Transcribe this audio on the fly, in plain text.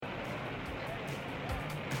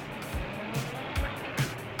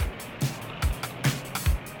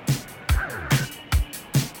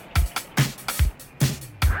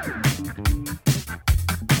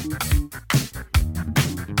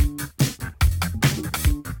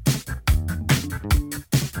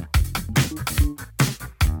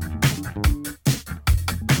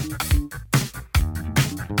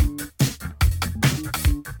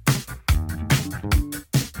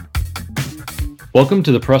Welcome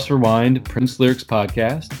to the Press Rewind Prince Lyrics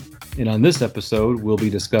Podcast. And on this episode, we'll be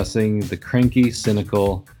discussing the cranky,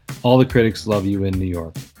 cynical, All the Critics Love You in New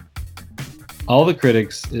York. All the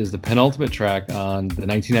Critics is the penultimate track on the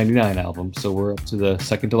 1999 album, so we're up to the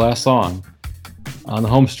second to last song on the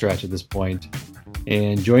home stretch at this point.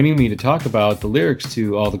 And joining me to talk about the lyrics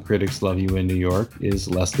to All the Critics Love You in New York is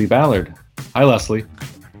Leslie Ballard. Hi, Leslie.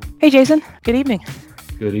 Hey, Jason. Good evening.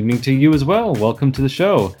 Good evening to you as well. Welcome to the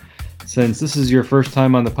show. Since this is your first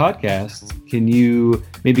time on the podcast, can you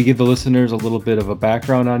maybe give the listeners a little bit of a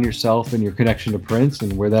background on yourself and your connection to Prince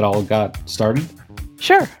and where that all got started?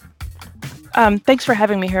 Sure. Thanks for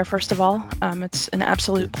having me here, first of all. It's an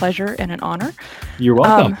absolute pleasure and an honor. You're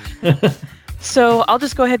welcome. So I'll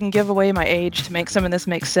just go ahead and give away my age to make some of this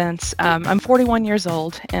make sense. I'm 41 years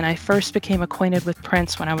old, and I first became acquainted with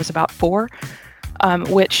Prince when I was about 4,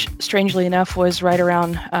 which, strangely enough, was right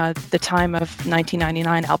around the time of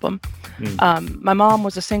 1999 album. My mom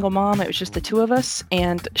was a single mom. It was just the two of us,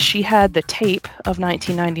 and she had the tape of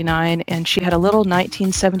 1999, and she had a little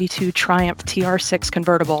 1972 Triumph TR6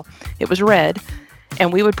 convertible. It was red,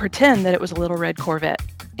 and we would pretend that it was a little red Corvette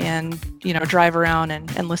and, drive around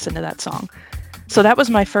and listen to that song. So that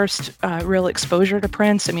was my first real exposure to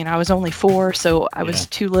Prince. I mean, I was only 4, so I was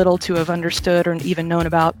too little to have understood or even known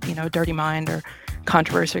about, Dirty Mind or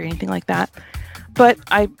Controversy or anything like that. But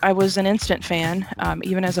I was an instant fan,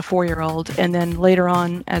 even as a 4-year-old. And then later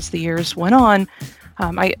on, as the years went on,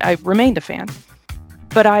 I remained a fan.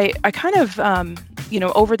 But I kind of,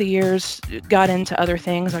 over the years got into other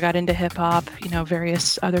things. I got into hip hop,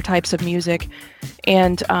 various other types of music,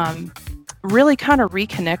 and really kind of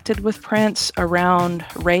reconnected with Prince around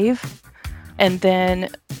rave. And then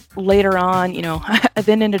later on, I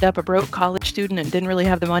then ended up a broke college student and didn't really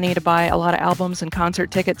have the money to buy a lot of albums and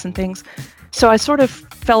concert tickets and things. So I sort of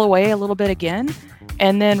fell away a little bit again,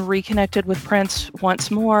 and then reconnected with Prince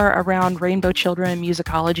once more around Rainbow Children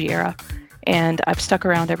musicology era. And I've stuck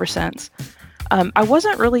around ever since. I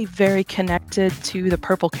wasn't really very connected to the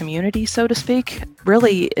Purple community, so to speak,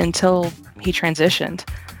 really until he transitioned.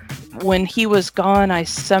 When he was gone, I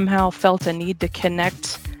somehow felt a need to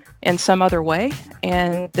connect in some other way,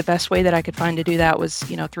 and the best way that I could find to do that was,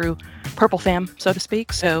 through Purple Fam, so to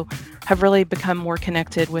speak. So have really become more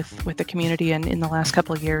connected with the community in the last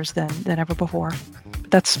couple of years than ever before.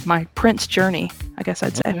 But that's my Prince journey, I guess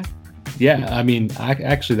I'd say. Okay. Yeah, I mean,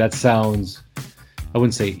 actually, that sounds, I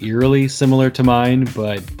wouldn't say eerily similar to mine,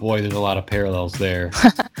 but boy, there's a lot of parallels there.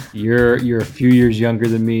 You're a few years younger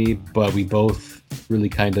than me, but we both really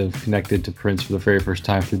kind of connected to Prince for the very first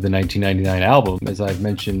time through the 1999 album. As I've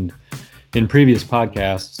mentioned in previous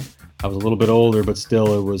podcasts, I was a little bit older, but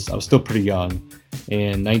still I was still pretty young.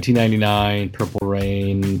 And 1999, Purple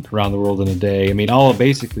Rain, Around the World in a Day. I mean, all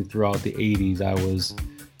basically throughout the 80s, I was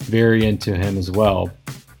very into him as well.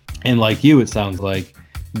 And like you, it sounds like,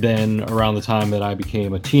 then around the time that I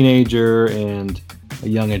became a teenager and a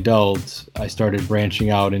young adult, I started branching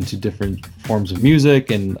out into different forms of music,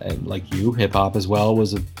 and like you, hip hop as well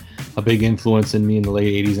was a big influence in me in the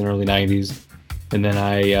late 80s and early 90s. And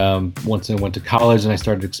then once I went to college and I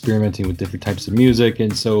started experimenting with different types of music.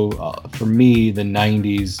 And so for me, the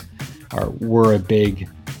 90s were a big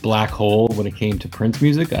black hole when it came to Prince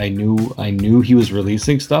music. I knew he was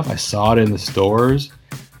releasing stuff. I saw it in the stores.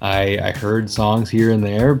 I heard songs here and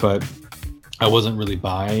there, but I wasn't really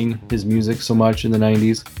buying his music so much in the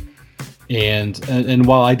 90s. And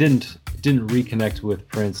while I didn't reconnect with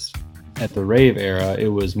Prince at the rave era, it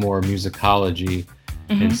was more musicology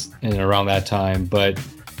and around that time. But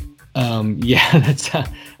that's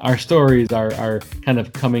our stories are kind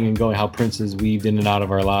of coming and going. How Prince is weaved in and out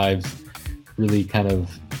of our lives really kind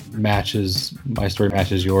of matches, my story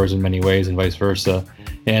matches yours in many ways, and vice versa.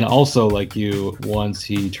 And also, like you, once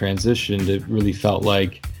he transitioned, it really felt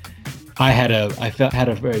like I had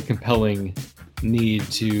a very compelling need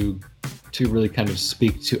to really kind of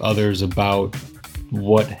speak to others about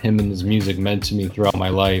what him and his music meant to me throughout my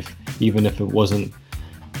life, even if it wasn't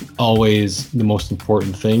always the most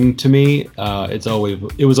important thing to me. It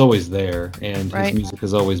was always there, and Right. His music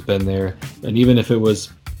has always been there. And even if it was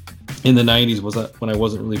in the 90s, when I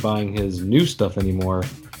wasn't really buying his new stuff anymore,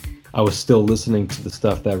 I was still listening to the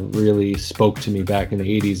stuff that really spoke to me back in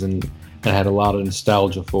the 80s and I had a lot of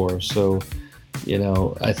nostalgia for. So,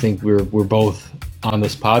 I think we're both on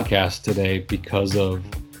this podcast today because of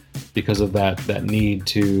that need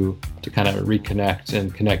to kind of reconnect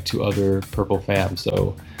and connect to other Purple fans.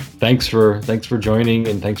 So thanks for joining,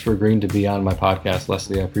 and thanks for agreeing to be on my podcast,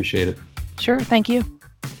 Leslie. I appreciate it. Sure. Thank you.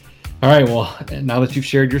 All right. Well, now that you've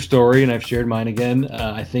shared your story and I've shared mine again,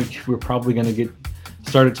 I think we're probably going to get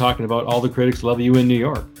started talking about All the Critics Love You in New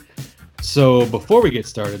York. So before we get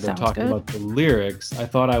started, though, Sounds talking good. about the lyrics, I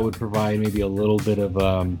thought I would provide maybe a little bit of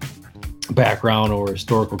background or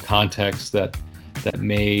historical context that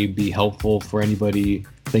may be helpful for anybody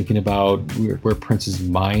thinking about where Prince's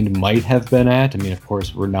mind might have been at. I mean, of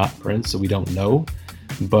course, we're not Prince, so we don't know.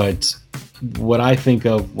 But what I think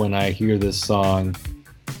of when I hear this song,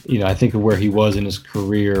 I think of where he was in his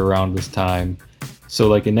career around this time. So,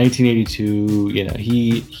 like in 1982,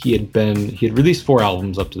 he had released 4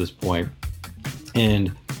 albums up to this point,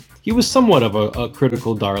 and he was somewhat of a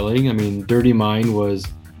critical darling. I mean, Dirty Mind was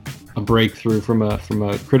a breakthrough from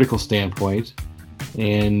a critical standpoint,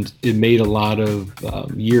 and it made a lot of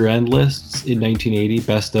year-end lists in 1980,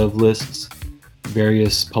 best of lists,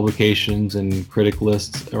 various publications and critic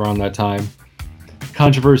lists around that time.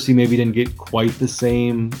 Controversy maybe didn't get quite the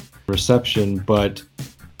same reception, but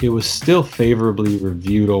it was still favorably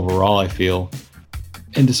reviewed overall, I feel.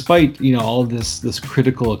 And despite all this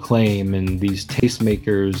critical acclaim and these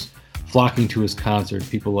tastemakers flocking to his concert,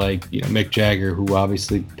 people like Mick Jagger, who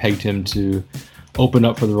obviously pegged him to open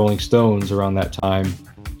up for the Rolling Stones around that time.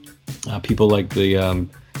 People like the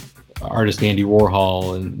artist Andy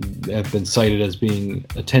Warhol and have been cited as being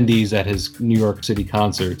attendees at his New York City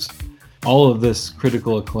concerts. All of this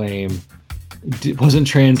critical acclaim wasn't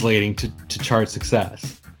translating to chart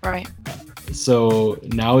success. Right. So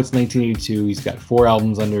now it's 1982. He's got 4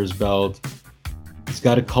 albums under his belt. He's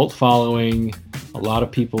got a cult following. A lot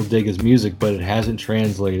of people dig his music, but it hasn't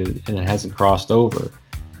translated and it hasn't crossed over.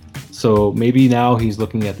 So maybe now he's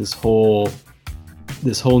looking at this whole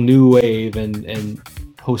new wave and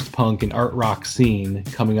post-punk and art rock scene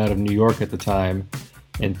coming out of New York at the time,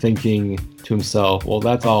 and thinking to himself, well,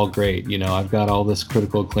 that's all great. I've got all this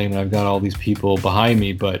critical acclaim and I've got all these people behind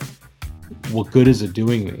me, but what good is it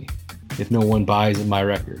doing me if no one buys my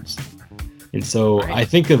records? And so Right. I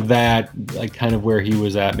think of that like kind of where he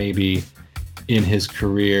was at maybe in his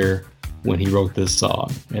career when he wrote this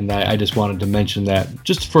song. And I just wanted to mention that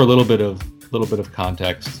just for a little bit of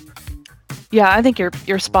context. Yeah, I think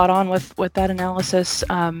you're spot on with that analysis.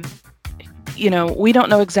 We don't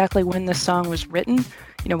know exactly when this song was written.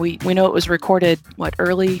 We know it was recorded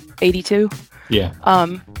early '82. Yeah.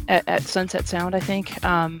 At Sunset Sound, I think.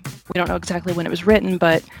 We don't know exactly when it was written,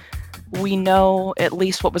 but we know at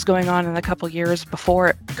least what was going on in a couple years before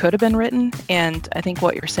it could have been written. And I think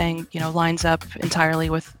what you're saying, lines up entirely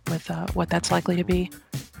with what that's likely to be.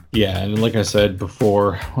 Yeah, and like I said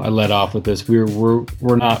before, I led off with this. We're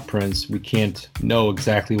not Prince. We can't know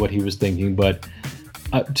exactly what he was thinking, but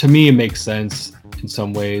to me, it makes sense in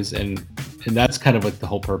some ways, and that's kind of like the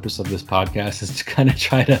whole purpose of this podcast, is to kind of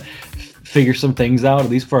try to figure some things out, at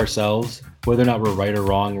least for ourselves. Whether or not we're right or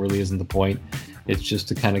wrong really isn't the point. It's just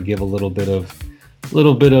to kind of give a little bit of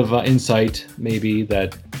insight, maybe,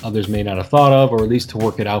 that others may not have thought of, or at least to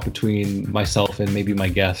work it out between myself and maybe my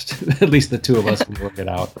guest. At least the two of us can work it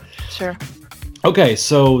out. Sure. Okay,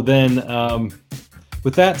 so then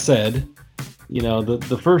with that said,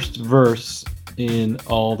 the first verse in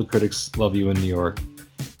All the Critics Love You in New York,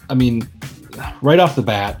 I mean, right off the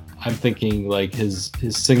bat, I'm thinking like his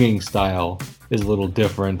singing style is a little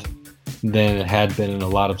different than it had been in a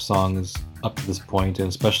lot of songs up to this point, and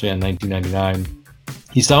especially on 1999.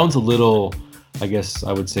 He sounds a little, I guess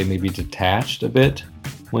I would say, maybe detached a bit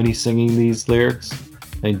when he's singing these lyrics.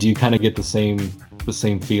 And do you kind of get the same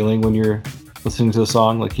feeling when you're listening to the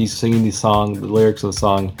song? Like he's singing the lyrics of the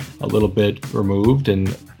song a little bit removed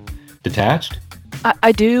and detached?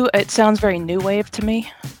 I do. It sounds very new wave to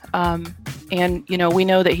me. And, we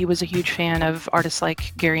know that he was a huge fan of artists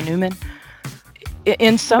like Gary Newman.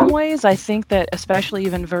 In some ways, I think that especially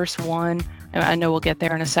even verse 1, and I know we'll get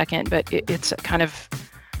there in a second, but it's kind of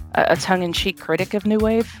a tongue-in-cheek critic of new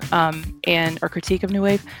wave, or critique of new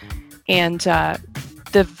wave. And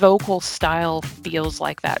the vocal style feels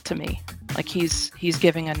like that to me. Like he's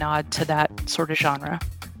giving a nod to that sort of genre.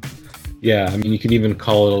 Yeah, I mean, you could even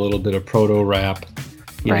call it a little bit of proto-rap.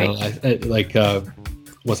 Like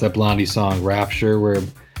what's that Blondie song, Rapture, where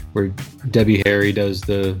Debbie Harry does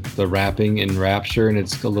the rapping in Rapture, and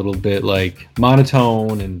it's a little bit like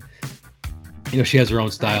monotone, and she has her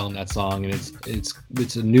own style in that song, and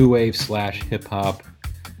it's a new wave / hip hop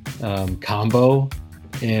combo,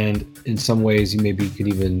 and in some ways you maybe could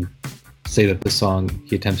even say that the song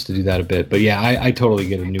he attempts to do that a bit. But yeah, I totally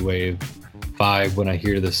get a new wave vibe when I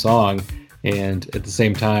hear this song, and at the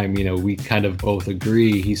same time, we kind of both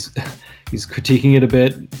agree he's critiquing it a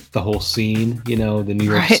bit, the whole scene, the New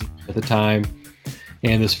York scene at the time.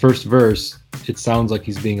 And this first verse, it sounds like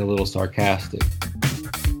he's being a little sarcastic.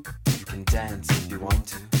 You can dance if you want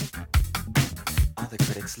to. All the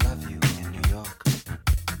critics love you in New York.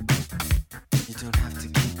 You don't have to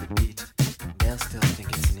keep the beat.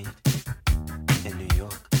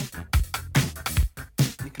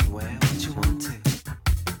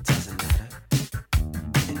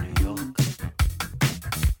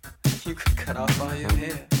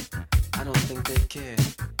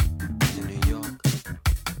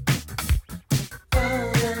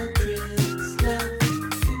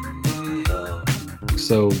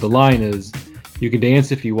 So the line is, "You can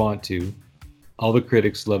dance if you want to. All the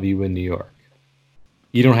critics love you in New York.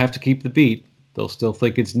 You don't have to keep the beat. They'll still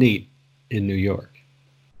think it's neat in New York.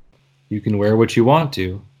 You can wear what you want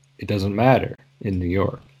to. It doesn't matter in New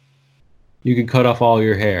York. You can cut off all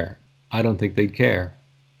your hair. I don't think they'd care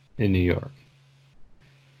in New York."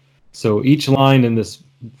 So each line in this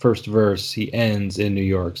first verse, he ends in New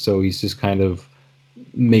York. So he's just kind of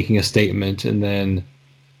making a statement, and then,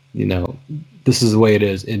 this is the way it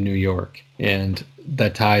is in New York. And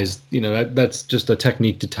that ties, that's just a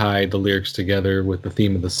technique to tie the lyrics together with the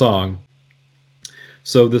theme of the song.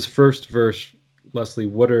 So this first verse, Leslie,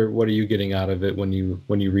 what are you getting out of it when you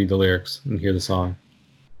read the lyrics and hear the song?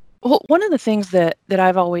 Well, one of the things that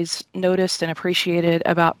I've always noticed and appreciated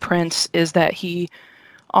about Prince is that he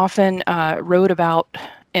often wrote about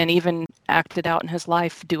and even acted out in his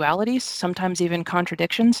life dualities, sometimes even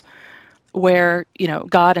contradictions, where,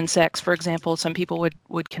 God and sex, for example, some people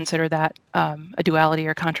would consider that a duality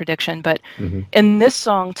or contradiction. But in this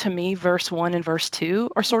song, to me, verse 1 and verse 2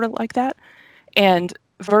 are sort of like that. And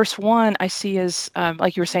verse 1 I see as,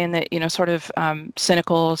 like you were saying, that, sort of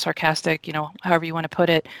cynical, sarcastic, however you want to put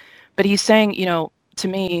it. But he's saying, to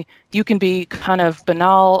me, you can be kind of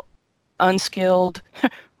banal, unskilled,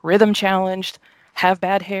 rhythm challenged, have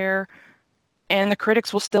bad hair, and the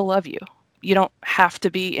critics will still love you. You don't have to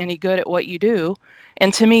be any good at what you do.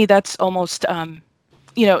 And to me, that's almost,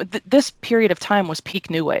 this period of time was peak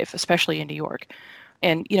new wave, especially in New York.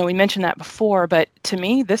 And, we mentioned that before, but to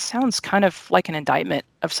me, this sounds kind of like an indictment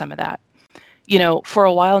of some of that. For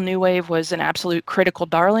a while, new wave was an absolute critical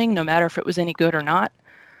darling, no matter if it was any good or not.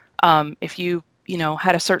 If you,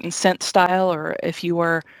 had a certain scent style, or if you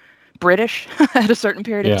were British at a certain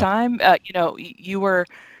period of time, you were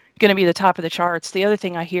going to be the top of the charts. The other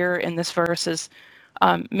thing I hear in this verse is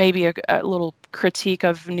maybe a little critique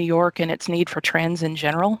of New York and its need for trends in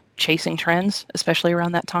general, chasing trends, especially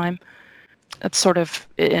around that time. That's sort of,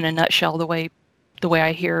 in a nutshell, the way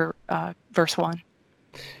I hear verse 1.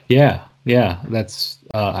 Yeah, that's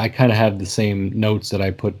I kind of have the same notes that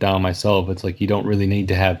I put down myself. It's like you don't really need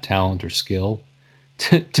to have talent or skill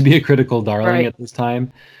to be a critical darling at this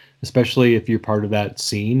time, especially if you're part of that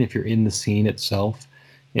scene, if you're in the scene itself.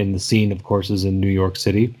 And the scene, of course, is in New York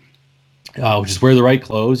City. Just wear the right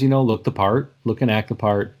clothes, look the part, look and act the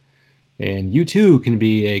part, and you too can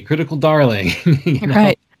be a critical darling.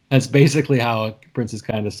 Right. That's basically how Prince is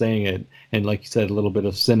kind of saying it. And like you said, a little bit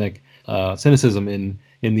of cynicism in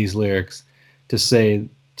these lyrics to say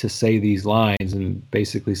these lines, and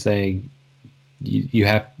basically saying you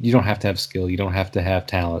don't have to have skill, you don't have to have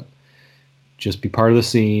talent. Just be part of the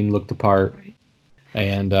scene, look the part,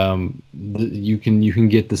 and you can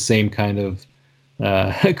get the same kind of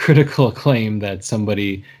critical acclaim that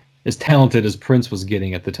somebody as talented as Prince was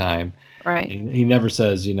getting at the time. Right. He never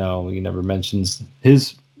says, he never mentions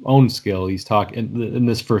his own skill. He's talking in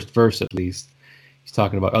this first verse, at least. He's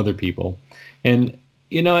talking about other people, and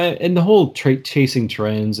and the whole chasing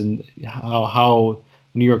trends, and how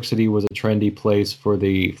New York City was a trendy place for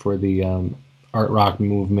the art rock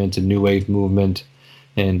movement and new wave movement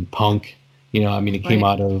and punk. It came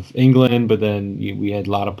out of England, but then we had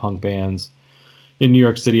a lot of punk bands in New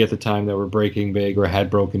York City at the time that were breaking big or had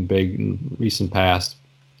broken big in recent past,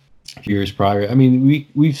 a few years prior.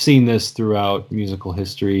 We've seen this throughout musical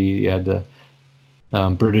history. You had the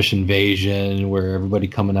British invasion, where everybody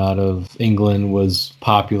coming out of England was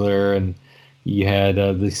popular, and you had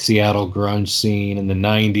the Seattle grunge scene in the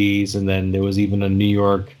 90s, and then there was even a New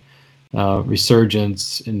York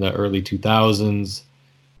resurgence in the early 2000s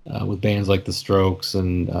with bands like The Strokes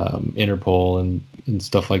and Interpol and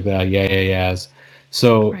stuff like that. Yeah.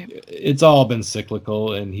 So It's all been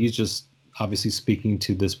cyclical, and he's just obviously speaking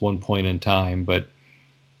to this one point in time, but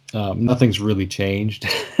nothing's really changed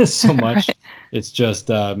so much. Right. It's just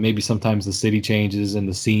maybe sometimes the city changes and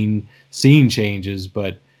the scene changes,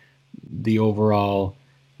 but the overall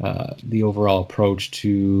approach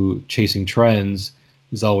to chasing trends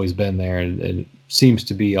has always been there, and it seems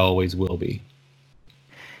to be always will be.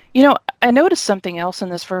 I noticed something else in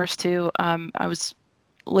this verse too. I was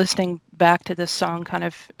listening back to this song kind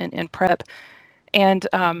of in prep, and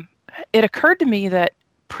it occurred to me that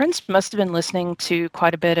Prince must have been listening to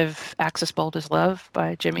quite a bit of Axis Bold as Love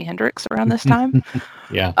by Jimi Hendrix around this time.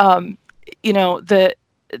 Yeah.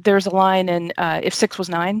 There's a line in If 6 Was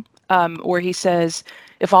 9 where he says,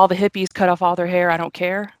 "If all the hippies cut off all their hair, I don't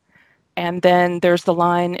care." And then there's the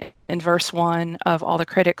line in verse 1 of All the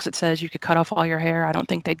Critics that says, "You could cut off all your hair, I don't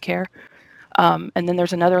think they'd care." And then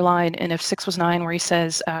there's another line in If 6 Was 9 where he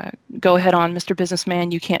says, "Go ahead on, Mr.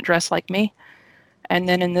 Businessman, you can't dress like me." And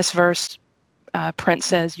then in this verse, Prince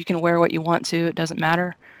says, "You can wear what you want to. It doesn't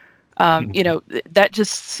matter." That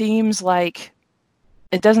just seems like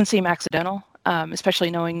it doesn't seem accidental,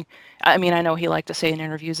 especially knowing. I mean, I know he liked to say in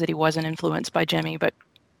interviews that he wasn't influenced by Jimmy, but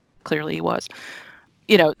clearly he was.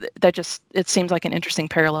 It seems like an interesting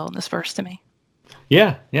parallel in this verse to me.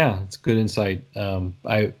 Yeah, it's good insight.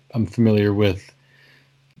 I'm familiar with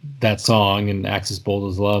that song and Axis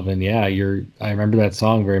Bold as Love, and I remember that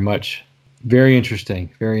song very much. Very interesting.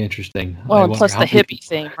 Well, and plus the hippie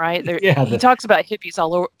thing, right? He talks about hippies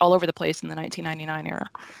all over the place in the 1999 era.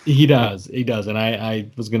 He does, and I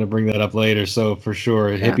was going to bring that up later. So for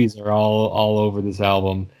sure, hippies are all over this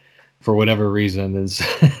album for whatever reason.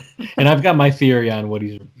 And I've got my theory on what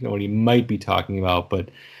he might be talking about, but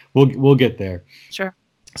we'll get there. Sure.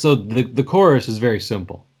 So the chorus is very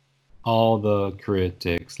simple. All the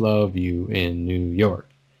critics love you in New York.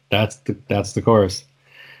 That's the chorus.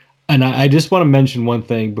 And I just want to mention one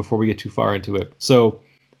thing before we get too far into it. So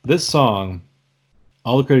this song,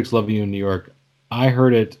 All the Critics Love You in New York, I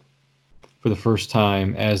heard it for the first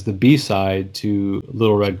time as the B-side to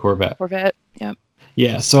Little Red Corvette. Yep.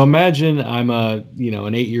 Yeah, so imagine I'm an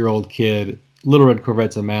 8-year-old kid. Little Red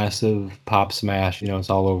Corvette's a massive pop smash. It's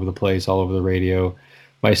all over the place, all over the radio.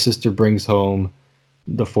 My sister brings home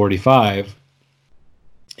the 45,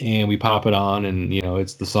 and we pop it on, and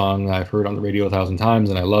it's the song I've heard on the radio 1,000 times,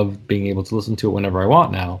 and I love being able to listen to it whenever I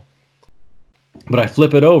want now. But I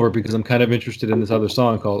flip it over because I'm kind of interested in this other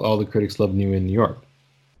song called All the Critics Love You in New York,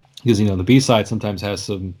 because the B-side sometimes has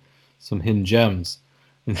some hidden gems,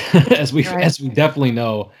 as we definitely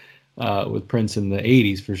know with Prince in the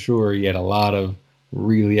 80s for sure. He had a lot of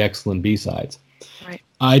really excellent B-sides. Right.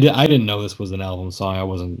 I didn't know this was an album song. I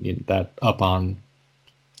wasn't that up on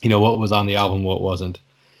what was on the album, what wasn't.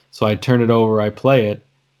 So I turn it over, I play it,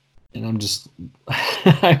 and I'm just,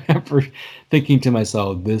 I remember thinking to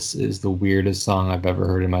myself, this is the weirdest song I've ever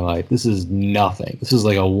heard in my life. This is nothing. This is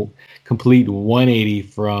like a complete 180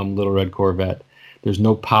 from Little Red Corvette. There's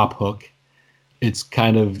no pop hook. It's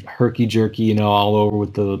kind of herky-jerky, all over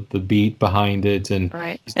with the beat behind it. And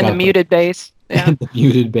the muted bass. Yeah. The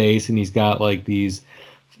muted bass, and he's got like these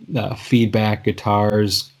feedback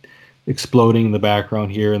guitars exploding in the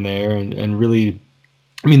background here and there, and really,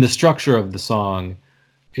 the structure of the song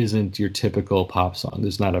isn't your typical pop song.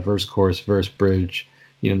 There's not a verse, chorus, verse, bridge.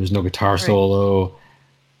 There's no guitar solo.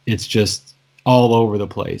 It's just all over the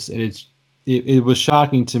place, and it was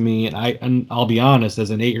shocking to me. And I'll be honest, as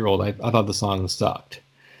an 8-year-old, I thought the song sucked.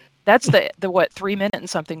 That's the 3-minute and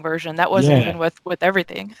something version. That wasn't even with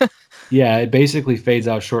everything. Yeah, it basically fades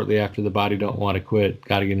out shortly after the Body Don't Want to Quit,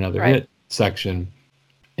 Gotta Get Another Hit section.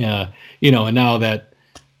 And now that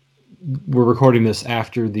we're recording this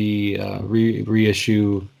after the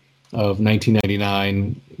reissue of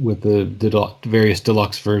 1999 with the various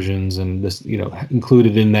deluxe versions, and this,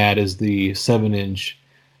 included in that is the 7-inch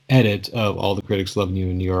edit of All the Critics Love You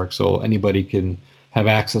in New York, so anybody can have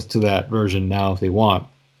access to that version now if they want.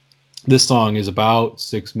 This song is about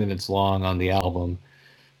 6 minutes long on the album,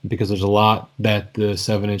 because there's a lot that the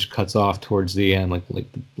 7-inch cuts off towards the end, like the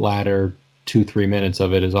latter 2-3 minutes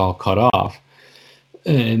of it is all cut off.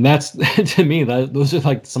 And that's, to me, those are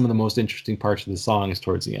like some of the most interesting parts of the song is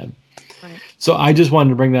towards the end. Right. So I just wanted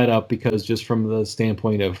to bring that up because just from the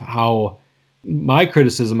standpoint of how my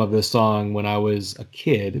criticism of this song when I was a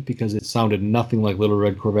kid, because it sounded nothing like Little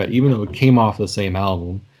Red Corvette, even though it came off the same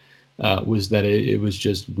album, was that it was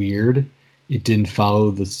just weird. It didn't follow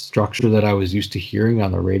the structure that I was used to hearing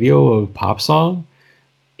on the radio of pop song.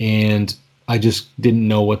 And I just didn't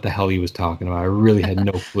know what the hell he was talking about. I really had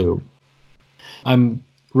no clue. I'm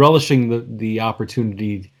relishing the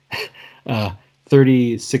opportunity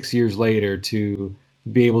 36 years later to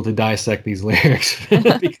be able to dissect these lyrics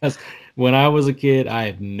because when I was a kid, I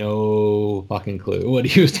had no fucking clue what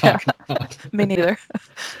he was talking about. Me neither.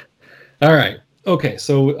 All right. Okay.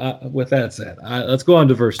 So with that said, let's go on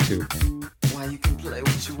to verse 2. Why you can play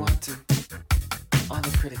what you want to. All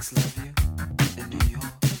the critics love you in New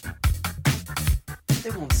York. They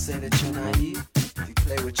won't say that you're naive if you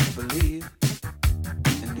play what you believe.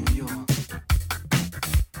 New York,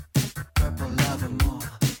 purple love and more.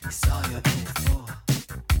 It's all you're in it for,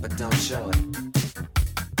 but don't show it.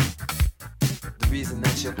 The reason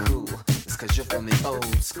that you're cool is 'cause you're from the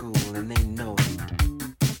old school and they know it.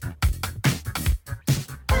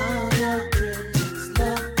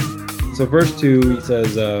 So verse 2, he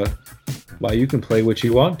says, "Why you can play what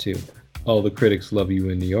you want to. All the critics love you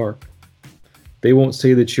in New York. They won't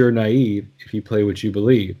say that you're naive if you play what you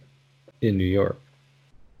believe in New York.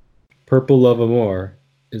 Purple love amour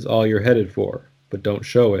is all you're headed for, but don't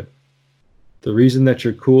show it. The reason that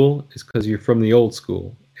you're cool is 'cause you're from the old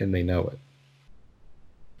school, and they know it."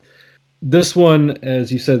 This one,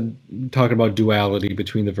 as you said, talking about duality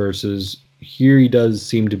between the verses, here he does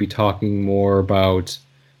seem to be talking more about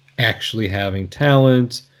actually having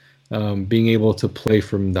talent, being able to play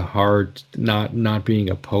from the heart, not being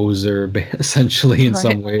a poser, essentially in Right.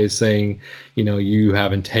 some ways, saying, you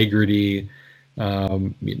have integrity.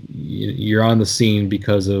 You're on the scene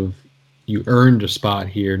because of you earned a spot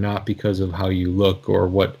here, not because of how you look or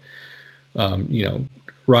what you know,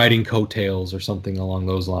 riding coattails or something along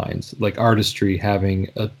those lines. Like artistry having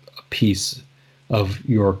a piece of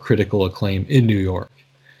your critical acclaim in New York.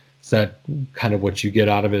 Is that kind of what you get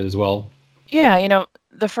out of it as well? Yeah,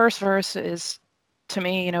 the first verse is, to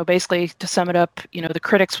me, basically to sum it up, the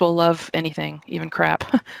critics will love anything, even crap.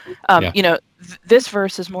 Yeah. This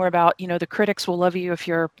verse is more about, the critics will love you if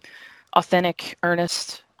you're authentic,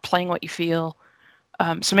 earnest, playing what you feel.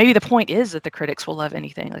 So maybe the point is that the critics will love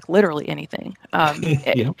anything, like literally anything.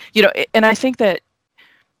 Yeah. And I think that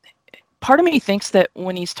part of me thinks that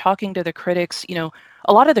when he's talking to the critics,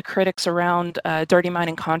 a lot of the critics around Dirty Mind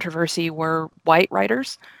and Controversy were white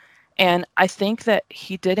writers. And I think that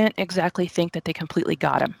he didn't exactly think that they completely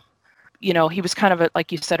got him. He was kind of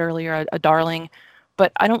like you said earlier, a darling,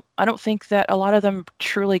 but I don't think that a lot of them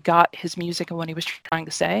truly got his music and what he was trying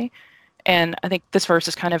to say. And I think this verse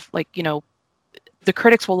is kind of like, the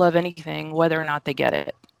critics will love anything, whether or not they get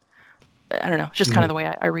it. I don't know. It's just kind of the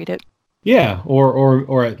way I read it. Yeah,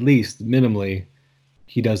 or at least minimally,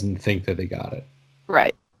 he doesn't think that they got it.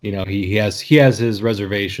 Right. He has his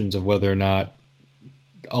reservations of whether or not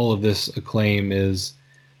all of this acclaim is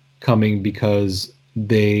coming because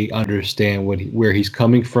they understand where he's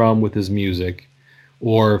coming from with his music,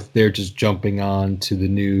 or if they're just jumping on to the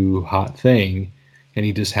new hot thing, and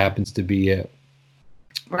he just happens to be it.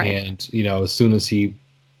 Right. And as soon as he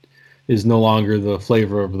is no longer the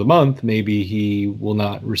flavor of the month, maybe he will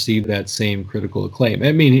not receive that same critical acclaim.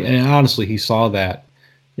 I mean, and honestly, he saw that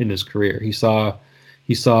in his career. He saw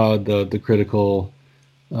the critical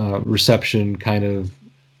reception kind of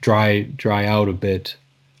dry out a bit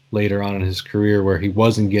later on in his career, where he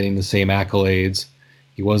wasn't getting the same accolades,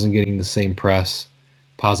 he wasn't getting the same press,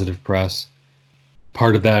 positive press.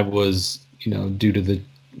 Part of that was due to the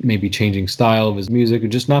maybe changing style of his music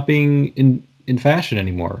and just not being in fashion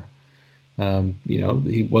anymore.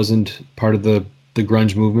 He wasn't part of the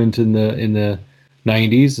grunge movement in the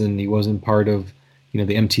 90s, and he wasn't part of the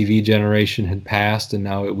MTV generation had passed, and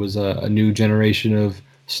now it was a new generation of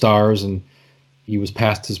stars, and he was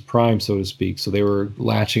past his prime, so to speak. So they were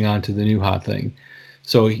latching on to the new hot thing.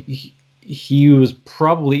 So he was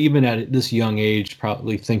probably, even at this young age,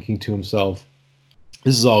 probably thinking to himself,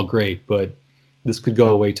 this is all great, but this could go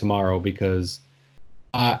away tomorrow because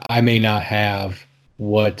I may not have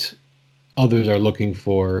what others are looking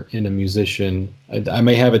for in a musician. I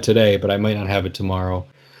may have it today, but I might not have it tomorrow.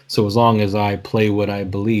 So as long as I play what I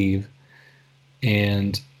believe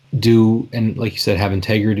and do, and like you said, have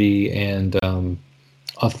integrity and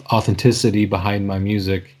authenticity behind my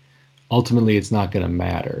music, ultimately it's not going to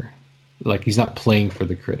matter. Like, he's not playing for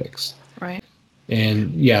the critics. Right.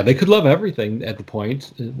 And yeah, they could love everything at the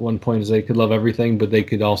point. One point is they could love everything, but they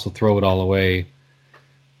could also throw it all away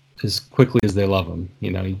as quickly as they love them.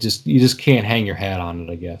 You just can't hang your hat on it,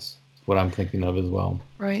 I guess. That's what I'm thinking of as well.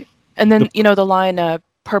 Right. And then, the line,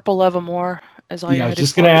 "Purple Love Amore" is all Yeah, you're I was headed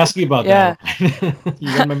just going to for. ask you about Yeah. that.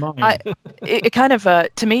 You read my mind. It kind of,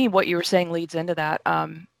 to me, what you were saying leads into that.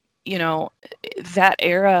 That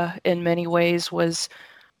era in many ways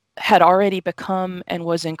had already become and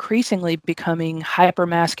was increasingly becoming hyper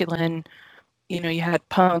masculine. You had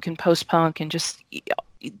punk and post punk and just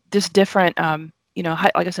this different,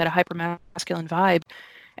 like I said, a hyper masculine vibe.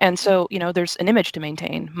 And so, there's an image to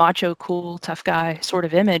maintain, macho, cool, tough guy sort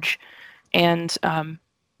of image. And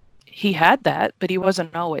he had that, but he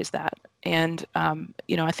wasn't always that. And,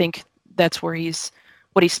 I think that's where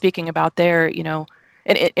what he's speaking about there,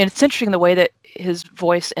 and it's interesting the way that his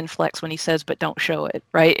voice inflects when he says, but don't show it,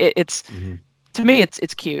 right? It's Mm-hmm. To me,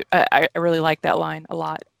 it's cute. I really like that line a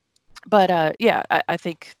lot. But yeah, I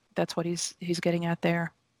think that's what he's getting at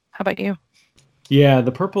there. How about you? Yeah,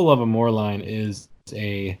 the Purple Love Amore line is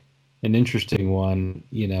an interesting one.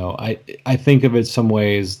 I think of it some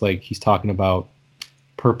ways like he's talking about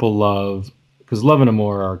purple love, because love and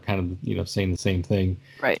amour are kind of saying the same thing.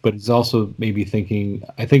 Right. But it's also maybe thinking.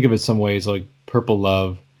 I think of it some ways like purple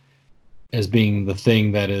love as being the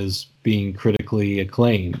thing that is being critically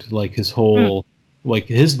acclaimed, like his whole, like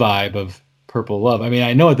his vibe of purple love. I mean,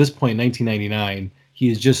 I know at this point, 1999, he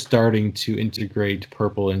is just starting to integrate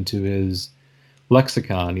purple into his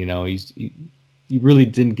lexicon. He really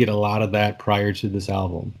didn't get a lot of that prior to this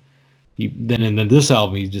album. in this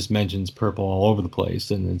album he just mentions purple all over the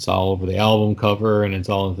place, and it's all over the album cover, and it's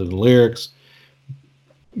all into the lyrics.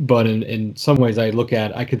 But in some ways,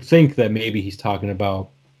 I could think that maybe he's talking about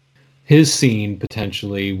his scene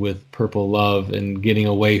potentially with Purple Love and getting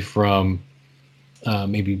away from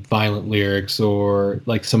maybe violent lyrics, or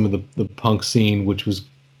like some of the punk scene, which was,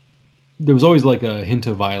 there was always like a hint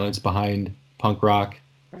of violence behind punk rock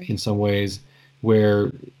in some ways,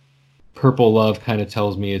 where Purple Love kind of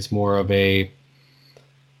tells me it's more of a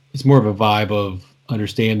vibe of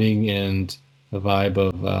understanding and a vibe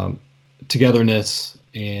of togetherness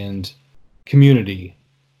and community,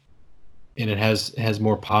 and it has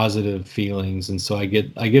more positive feelings, and so I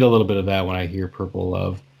get a little bit of that when I hear Purple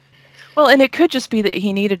Love. Well, and it could just be that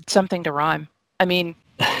he needed something to rhyme. I mean,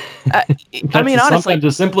 honestly, sometimes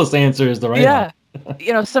the simplest answer is the right one.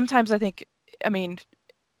 Yeah. Sometimes I think,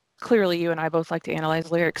 clearly you and I both like to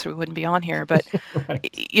analyze lyrics, or we wouldn't be on here. But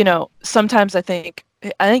right. Sometimes I think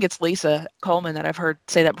it's Lisa Coleman that I've heard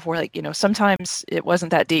say that before. Like, sometimes it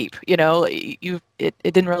wasn't that deep. It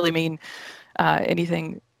didn't really mean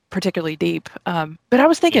anything particularly deep. But I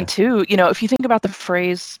was thinking too. If you think about the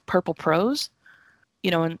phrase "purple prose,"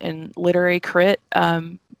 in literary crit,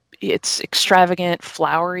 it's extravagant,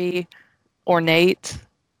 flowery, ornate,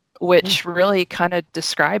 which really kind of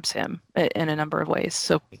describes him in a number of ways.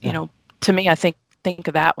 So, to me, I think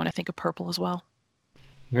of that when I think of purple as well.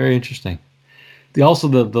 Very interesting.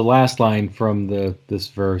 The last line from this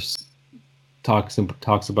verse talks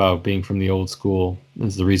about being from the old school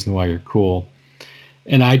is the reason why you're cool.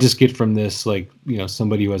 And I just get from this, like,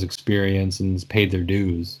 somebody who has experience and has paid their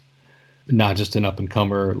dues, not just an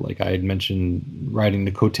up-and-comer, like I had mentioned, riding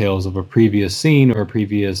the coattails of a previous scene or a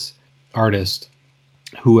previous artist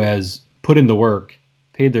who has put in the work,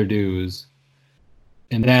 paid their dues,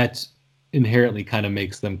 and that inherently kind of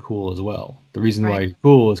makes them cool as well. The reason why you're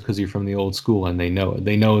cool is because you're from the old school, and they know it.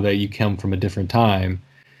 They know that you come from a different time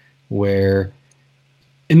where,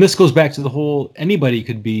 and this goes back to the whole, anybody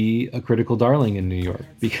could be a critical darling in New York,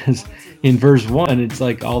 because in verse 1, it's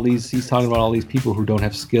like he's talking about all these people who don't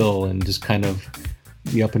have skill and just kind of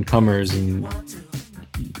the up-and-comers, and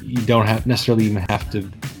you don't necessarily even have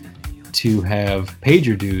to have paid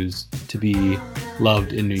your dues to be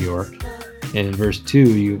loved in New York. And in verse 2,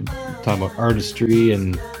 you talk about artistry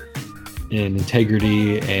and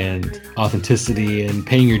integrity and authenticity and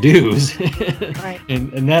paying your dues. Right.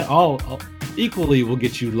 and that all equally will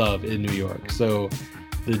get you love in New York. So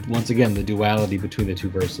once again, the duality between the two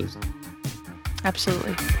verses.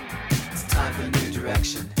 Absolutely. It's time for a new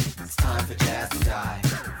direction. It's time for jazz to die.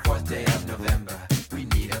 4th day of November. We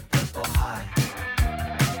need a purple high.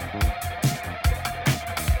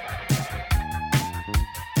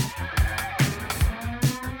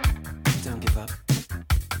 Don't give up.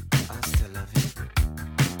 I'll still love you.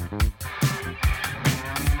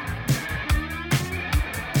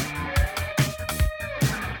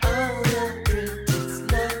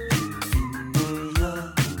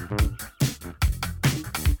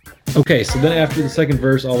 Okay, so then after the second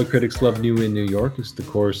verse, all the critics love you in New York, is the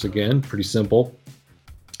chorus again, pretty simple.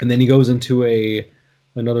 And then he goes into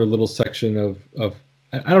another little section of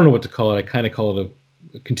I don't know what to call it. I kind of call it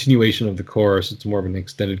a continuation of the chorus. It's more of an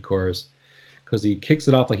extended chorus, because he kicks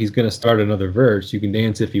it off like he's going to start another verse. You can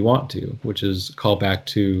dance if you want to, which is a call back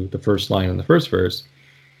to the first line in the first verse.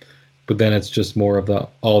 But then it's just more of the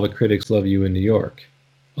all the critics love you in New York.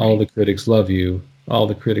 All the critics love you. All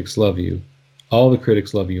the critics love you. All the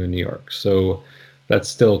critics love you in New York. So that's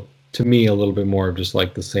still, to me, a little bit more of just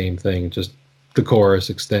like the same thing, just the chorus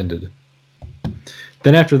extended.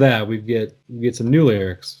 Then after that, we get some new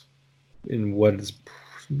lyrics in what is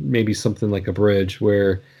maybe something like a bridge,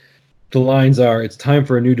 where the lines are, it's time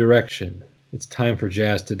for a new direction. It's time for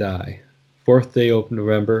jazz to die. 4th day of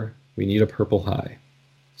November, we need a purple high.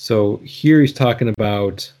 So here he's talking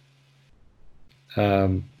about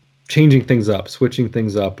changing things up, switching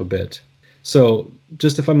things up a bit. So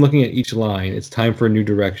just if I'm looking at each line, it's time for a new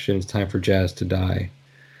direction. It's time for jazz to die.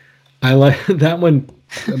 I like that one.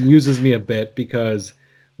 Amuses me a bit, because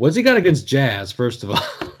what's he got against jazz, first of all?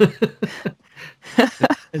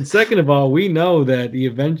 And second of all, we know that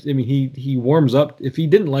he warms up. If he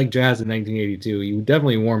didn't like jazz in 1982, he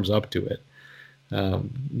definitely warms up to it.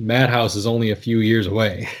 Madhouse is only a few years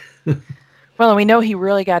away. Well, and we know he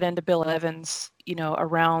really got into Bill Evans,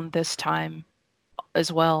 around this time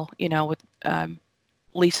as well, with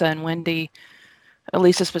Lisa and Wendy.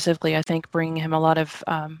 Lisa specifically, I think, bringing him a lot of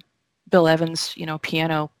Bill Evans,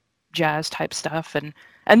 piano jazz type stuff. And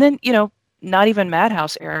then, not even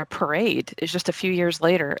Madhouse era, Parade is just a few years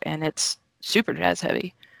later, and it's super jazz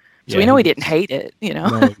heavy. So we know he didn't hate it,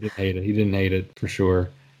 No, he didn't hate it. He didn't hate it, for sure.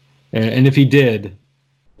 And if he did,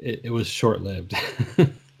 it was short-lived.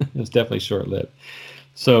 It was definitely short-lived.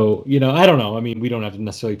 So, I don't know. I mean, we don't have to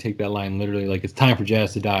necessarily take that line literally, like it's time for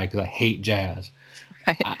jazz to die because I hate jazz.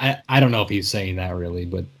 Right. I don't know if he's saying that really,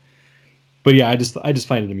 but yeah, I just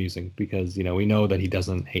find it amusing because we know that he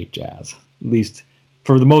doesn't hate jazz. At least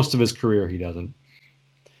for the most of his career, he doesn't.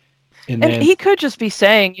 And he could just be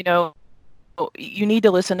saying, you need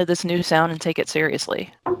to listen to this new sound and take it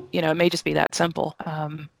seriously. It may just be that simple.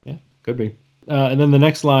 Yeah, could be. And then the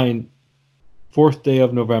next line, 4th day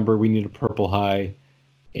of November, we need a purple high.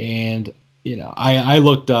 And, I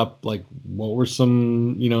looked up, like, what were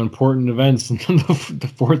some, important events on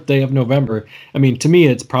the 4th day of November. I mean, to me,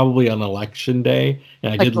 it's probably an election day.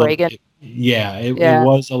 And I like did look. Reagan. It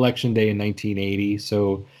was election day in 1980.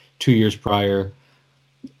 So 2 years prior,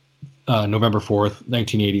 November 4th,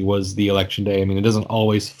 1980 was the election day. I mean, it doesn't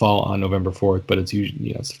always fall on November 4th, but it's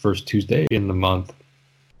usually, it's the first Tuesday in the month.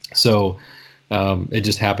 So it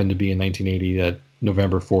just happened to be in 1980 that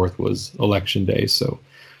November 4th was election day. So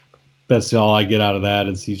that's all I get out of that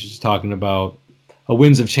is he's just talking about a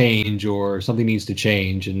winds of change or something needs to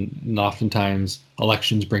change. And oftentimes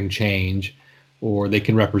elections bring change or they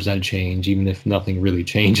can represent change, even if nothing really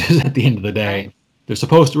changes at the end of the day. Right. They're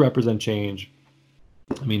supposed to represent change.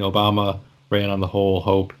 I mean, Obama ran on the whole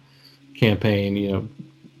hope campaign,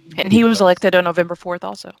 And he was elected on November 4th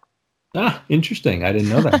also. Ah, interesting. I didn't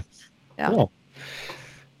know that. Yeah. Cool.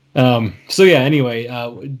 So yeah, anyway,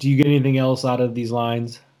 do you get anything else out of these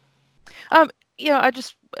lines? I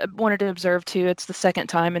just wanted to observe too, it's the second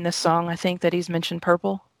time in this song, I think, that he's mentioned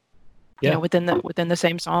purple. Yeah. Within the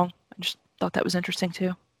same song. I just thought that was interesting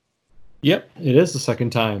too. Yep, it is the second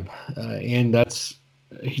time. And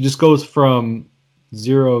he just goes from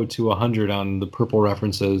 0 to 100 on the purple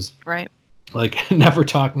references. Right. Like never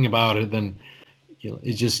talking about it, then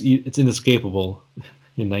it's inescapable.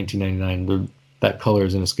 In 1999, that color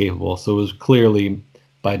is inescapable. So it was clearly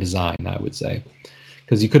by design, I would say,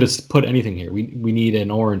 because you could have put anything here. We need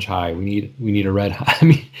an orange high. We need a red high. I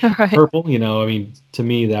mean, right. Purple. I mean, to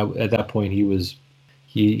me, that at that point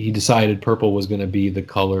he decided purple was going to be the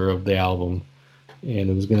color of the album, and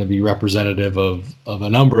it was going to be representative of a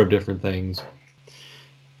number of different things.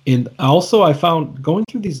 And also, I found going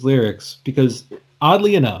through these lyrics because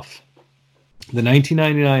oddly enough, the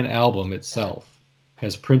 1999 album itself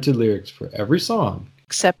has printed lyrics for every song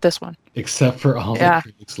except this one, except for All the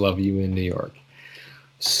Critics Love You in New York.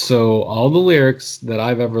 So all the lyrics that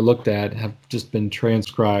I've ever looked at have just been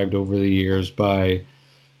transcribed over the years by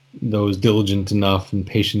those diligent enough and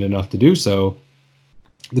patient enough to do so.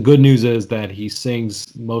 The good news is that he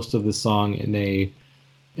sings most of the song in a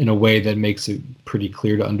way that makes it pretty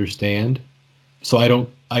clear to understand. So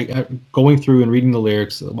I going through and reading the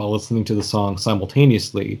lyrics while listening to the song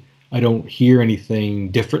simultaneously, I don't hear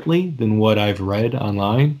anything differently than what I've read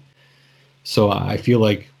online. So I feel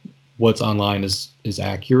like what's online is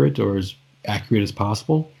accurate or as accurate as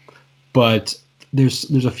possible. But there's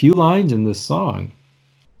a few lines in this song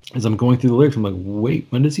as I'm going through the lyrics, I'm like, wait,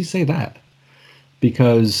 when does he say that?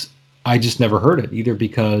 Because I just never heard it, either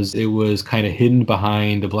because it was kind of hidden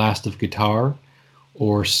behind a blast of guitar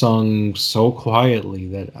or sung so quietly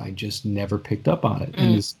that I just never picked up on it.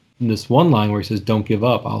 In this one line where he says, "Don't give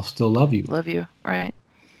up, I'll still love you." Love you, right.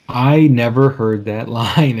 I never heard that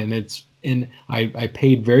line, and I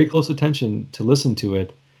paid very close attention to listen to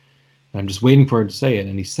it. I'm just waiting for him to say it,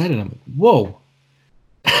 and he said it. I'm like, whoa,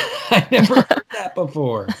 I never heard that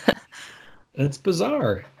before. That's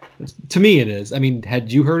bizarre. To me, it is. I mean,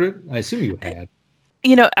 had you heard it? I assume you had.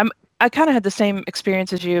 I kind of had the same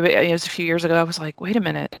experience as you. But it was a few years ago. I was like, wait a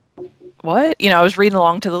minute, what? I was reading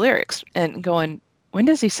along to the lyrics and going, when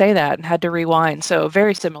does he say that? And had to rewind. So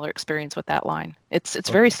very similar experience with that line. It's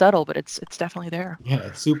very subtle, but it's definitely there. Yeah,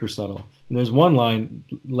 it's super subtle. And there's one line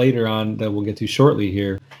later on that we'll get to shortly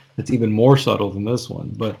here that's even more subtle than this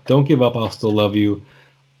one. But don't give up, I'll still love you.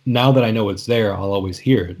 Now that I know it's there, I'll always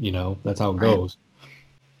hear it. That's how it goes.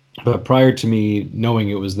 But prior to me knowing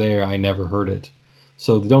it was there, I never heard it.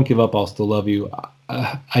 So the "Don't give up, I'll still love you,"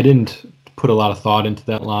 I didn't put a lot of thought into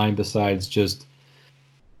that line besides just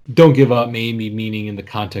don't give up, maybe meaning in the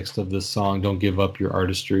context of this song, don't give up your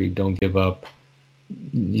artistry, don't give up,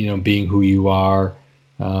 being who you are,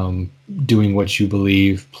 doing what you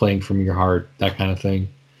believe, playing from your heart, that kind of thing.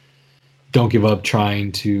 Don't give up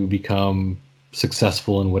trying to become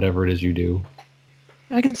successful in whatever it is you do.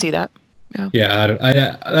 I can see that. Yeah. Yeah,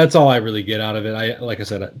 I that's all I really get out of it. Like I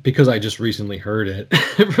said, because I just recently heard it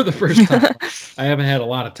for the first time, I haven't had a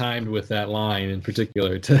lot of time with that line in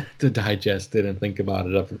particular to digest it and think about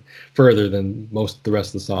it up further than most of the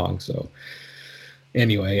rest of the song. So,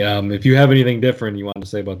 Anyway, if you have anything different you want to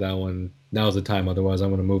say about that one, now's the time. Otherwise, I'm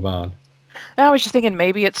going to move on. I was just thinking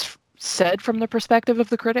maybe it's said from the perspective of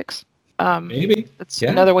the critics. Maybe. That's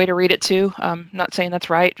Yeah. another way to read it too. Not saying that's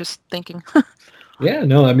right, just thinking. Yeah,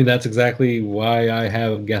 no, I mean that's exactly why I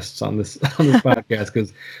have guests on this podcast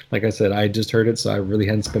because, like I said, I just heard it, so I really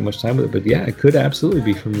hadn't spent much time with it. But yeah, it could absolutely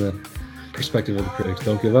be from the perspective of the critics.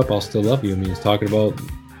 Don't give up, I'll still love you. I mean, it's talking about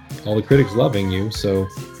all the critics loving you, so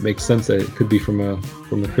it makes sense that it could be from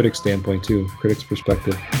the critic standpoint too, critics'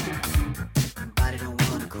 perspective. Body don't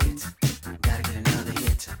wanna quit, gotta get another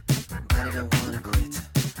hit. Body don't wanna quit,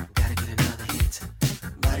 gotta get another hit.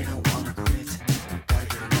 Body don't wanna quit, gotta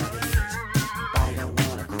get another hit. Body don't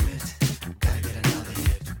wanna quit, gotta get another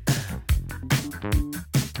hit.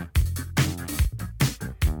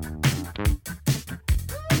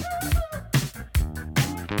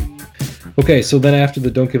 Okay, so then after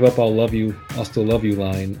the "Don't give up, I'll love you, I'll still love you"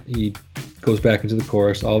 line, he goes back into the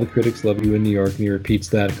chorus. All the critics love you in New York, and he repeats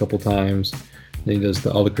that a couple times. Then he does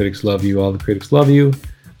the "All the critics love you, all the critics love you,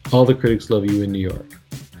 all the critics love you in New York."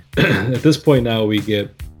 At this point now, we get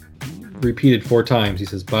repeated 4 times. He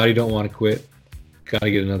says, "Body don't want to quit, gotta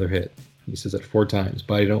get another hit." He says that 4 times.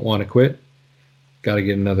 "Body don't want to quit, gotta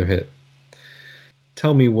get another hit."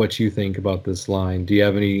 Tell me what you think about this line. Do you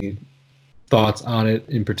have any thoughts on it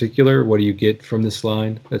in particular? What do you get from this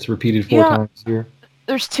line that's repeated 4 times here?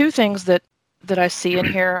 There's 2 things that I see in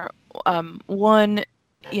here. One,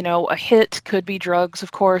 a hit could be drugs,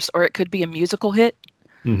 of course, or it could be a musical hit,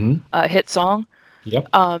 a hit song. Yep.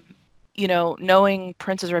 Knowing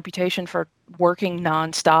Prince's reputation for working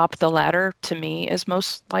nonstop, the latter to me is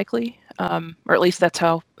most likely, or at least that's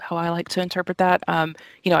how I like to interpret that.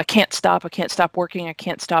 I can't stop working, I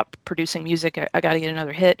can't stop producing music. I got to get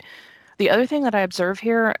another hit. The other thing that I observe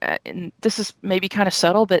here, and this is maybe kind of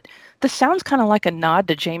subtle, but this sounds kind of like a nod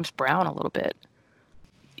to James Brown a little bit.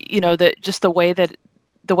 That just the way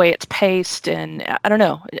it's paced, and I don't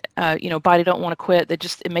know, "Body don't want to quit."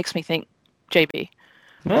 It makes me think JB.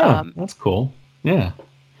 Yeah, that's cool. Yeah.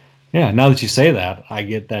 Yeah, now that you say that, I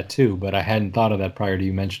get that too, but I hadn't thought of that prior to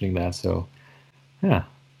you mentioning that, so yeah,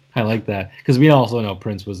 I like that. Because we also know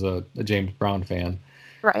Prince was a James Brown fan.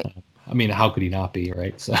 Right. I mean, how could he not be,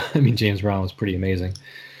 right? So, I mean, James Brown was pretty amazing.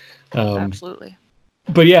 Absolutely.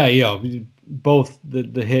 But yeah, both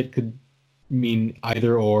the hit could mean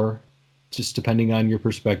either or, just depending on your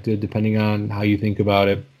perspective, depending on how you think about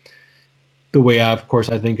it. The way, of course,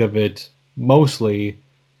 I think of it mostly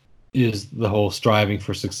is the whole striving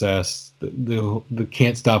for success, the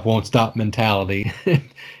can't stop, won't stop mentality,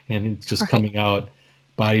 and it's just coming out.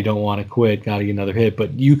 Body don't want to quit, gotta get another hit.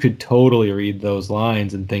 But you could totally read those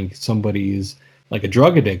lines and think somebody's like a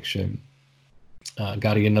drug addiction,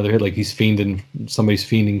 gotta get another hit, like somebody's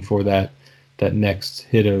fiending for that next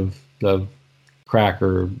hit of crack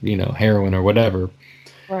or heroin or whatever.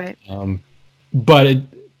 Right. But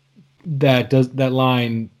that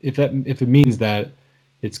line, if it means that,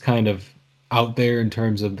 it's kind of out there in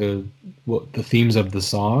terms of the themes of the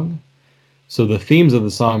song. So the themes of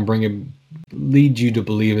the song lead you to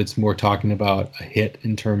believe it's more talking about a hit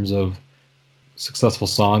in terms of successful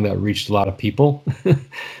song that reached a lot of people.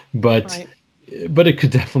 But it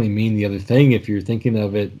could definitely mean the other thing if you're thinking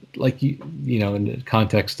of it like in the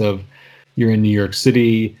context of you're in New York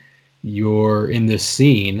City, you're in this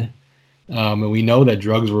scene, and we know that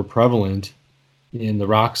drugs were prevalent in the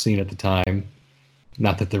rock scene at the time.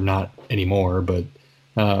 Not that they're not anymore, but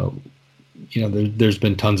there's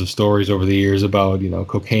been tons of stories over the years about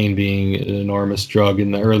cocaine being an enormous drug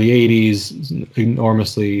in the early '80s,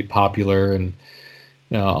 enormously popular, and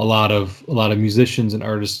a lot of musicians and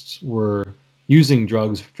artists were using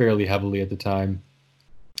drugs fairly heavily at the time.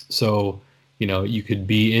 So you could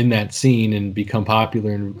be in that scene and become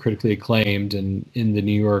popular and critically acclaimed, and in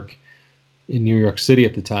New York City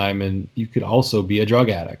at the time, and you could also be a drug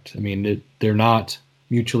addict. I mean, they're not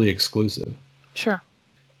mutually exclusive. Sure.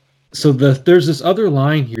 So there's this other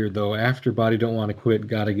line here, though, after "Body don't want to quit,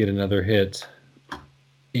 gotta get another hit,"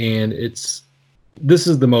 and this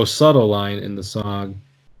is the most subtle line in the song.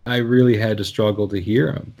 I really had to struggle to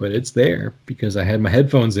hear them, but it's there because I had my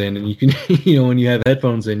headphones in, and you can, when you have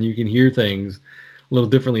headphones in, you can hear things a little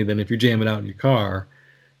differently than if you're jamming out in your car.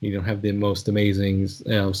 You don't have the most amazing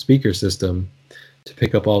speaker system to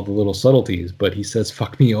pick up all the little subtleties, but he says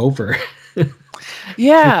 "fuck me over."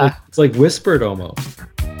 Yeah. It's like whispered almost.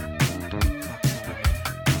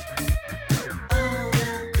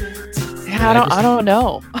 Yeah, I don't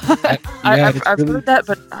know. I've really heard that,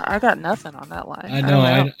 but I got nothing on that line. I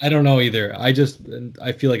know. I don't know either. I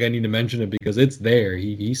feel like I need to mention it because it's there.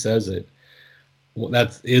 He says it. Well,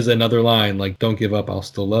 that is another line, like "Don't give up, I'll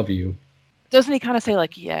still love you." Doesn't he kind of say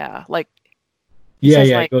like, yeah, like Yeah, says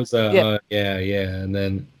yeah, it like, goes, yeah, yeah, yeah, and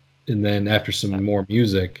then after some more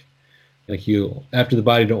music, like you, after the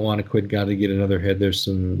body don't want to quit, got to get another hit. There's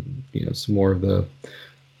some, some more of the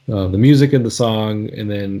music in the song, and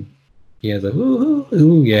then he has a ooh, ooh,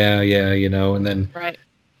 ooh, yeah, yeah, right.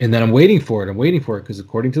 and then I'm waiting for it. I'm waiting for it because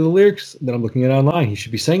according to the lyrics that I'm looking at online, he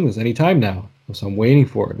should be saying this anytime now. So I'm waiting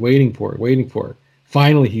for it, waiting for it, waiting for it.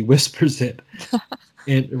 Finally, he whispers it,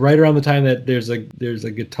 and right around the time that there's a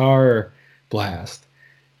guitar blast.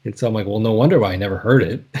 And so I'm like, well, no wonder why I never heard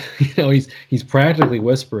it. He's practically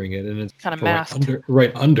whispering it, and it's Kind of right masked. under,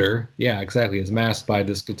 right under. Yeah, exactly. It's masked by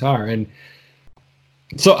this guitar, and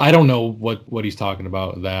so I don't know what he's talking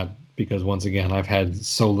about with that, because once again, I've had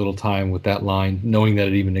so little time with that line, knowing that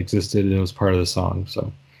it even existed and it was part of the song.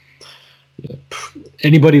 So, yeah.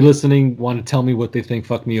 Anybody listening want to tell me what they think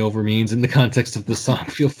 "fuck me over" means in the context of the song?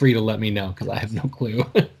 Feel free to let me know, because I have no clue.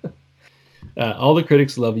 All the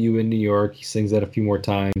critics love you in New York. He sings that a few more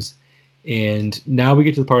times. And now we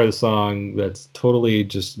get to the part of the song that's totally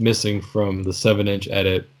just missing from the 7-inch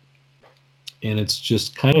edit. And it's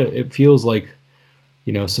just it feels like,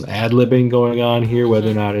 some ad-libbing going on here.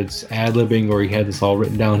 Whether or not it's ad-libbing or he had this all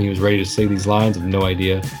written down, he was ready to say these lines, I have no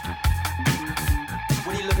idea.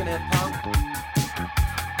 When you looking at punk,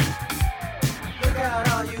 look out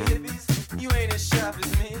all you hippies, you ain't as sharp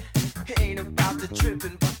as me. It ain't about the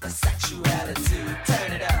tripping, but the sexuality.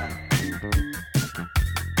 Turn it up. You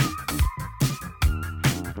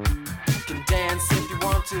can dance if you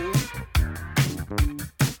want to.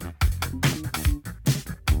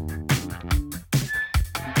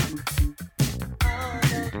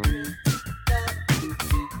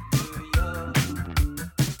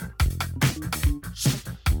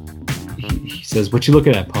 He says, "What you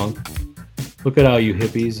looking at, punk? Look at all you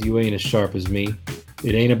hippies, you ain't as sharp as me.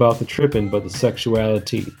 It ain't about the tripping, but the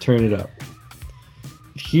sexuality. Turn it up."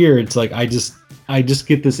 Here, it's like I just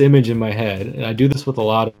get this image in my head, and I do this with a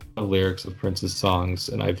lot of lyrics of Prince's songs,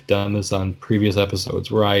 and I've done this on previous episodes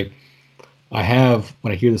where I have,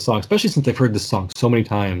 when I hear the song, especially since I've heard this song so many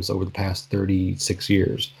times over the past 36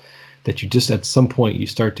 years, that you just at some point you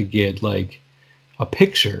start to get like a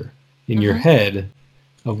picture in your head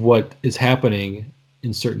of what is happening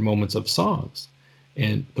in certain moments of songs.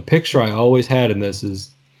 And the picture I always had in this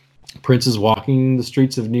is Prince is walking the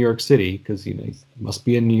streets of New York City, because he must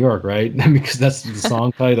be in New York, right? Because that's the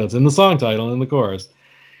song title. It's in the song title in the chorus.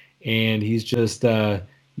 And he's just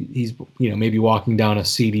he's maybe walking down a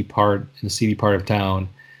seedy part of town,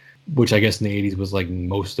 which I guess in the 80s was like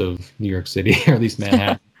most of New York City, or at least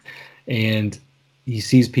Manhattan. And he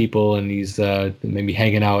sees people, and he's maybe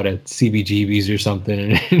hanging out at CBGB's or something,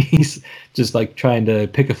 and he's just like trying to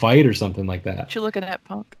pick a fight or something like that. What you looking at,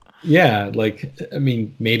 punk? Yeah, like, I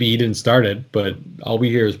mean, maybe he didn't start it, but all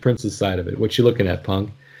we hear is Prince's side of it. What you looking at,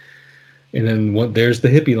 punk? And then there's the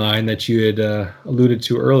hippie line that you had alluded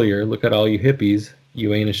to earlier. Look at all you hippies,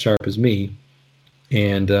 you ain't as sharp as me.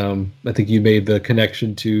 And I think you made the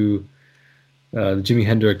connection to the Jimi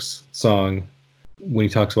Hendrix song when he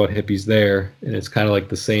talks about hippies there, and it's kind of like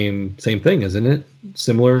the same thing, isn't it?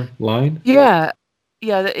 Similar line. Yeah,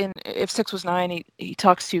 yeah. In If 6 Was 9, he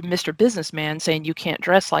talks to Mr. Businessman saying you can't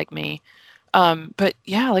dress like me. But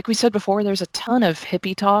yeah, like we said before, there's a ton of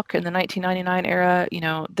hippie talk in the 1999 era.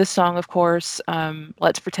 This song, of course,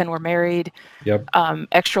 "Let's Pretend We're Married." Yep.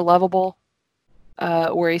 "Extra Lovable,"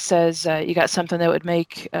 where he says, "You got something that would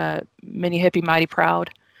make many hippie mighty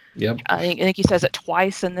proud." Yep. I think he says it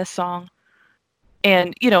twice in this song.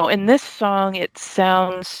 And, in this song, it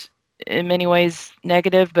sounds in many ways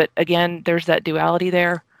negative, but again, there's that duality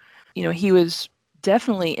there. He was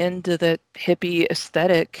definitely into the hippie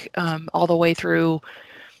aesthetic all the way through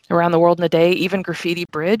Around the World in a Day, even Graffiti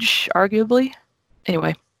Bridge, arguably.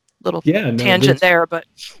 Anyway, little tangent there, but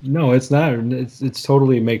no, it's not. It's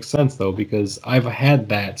totally makes sense though, because I've had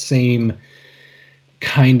that same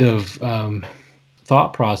kind of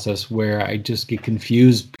thought process where I just get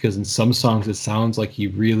confused, because in some songs it sounds like he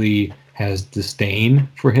really has disdain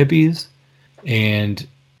for hippies, and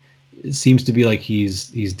it seems to be like he's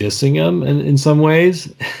dissing them in some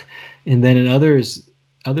ways, and then in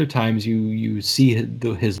other times you see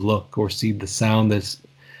his look, or see the sound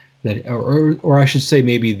or I should say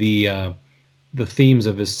maybe the themes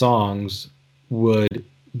of his songs would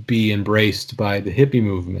be embraced by the hippie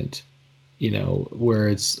movement, where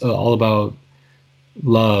it's all about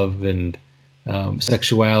love and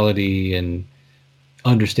sexuality and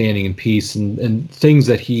understanding and peace, and things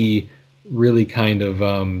that he really kind of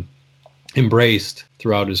embraced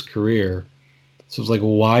throughout his career. So it's like,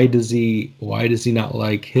 why does he not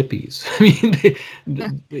like hippies? I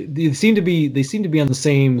mean, they seem to be on the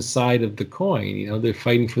same side of the coin. You know, they're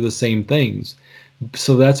fighting for the same things.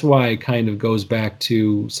 So that's why it kind of goes back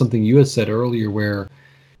to something you had said earlier, where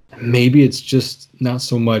maybe it's just not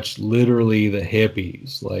so much literally the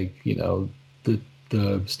hippies, like, you know, the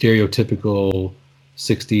stereotypical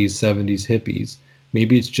 60s, 70s hippies.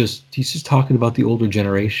 Maybe it's just he's just talking about the older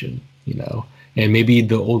generation, you know. And maybe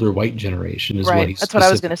the older white generation is what he's. That's what I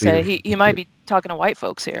was going to say. He might be talking to white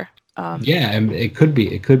folks here. Yeah, and it could be.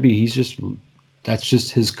 It could be. That's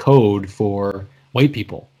just his code for white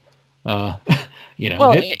people. You know.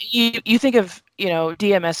 Well, you think of, you know,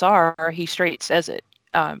 DMSR. He straight says it.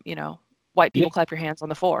 You know, white people clap your hands on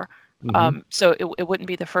the floor. Mm-hmm. So it wouldn't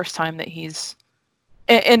be the first time that he's.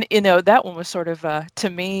 And you know, that one was sort of to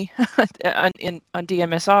me on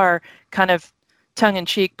DMSR kind of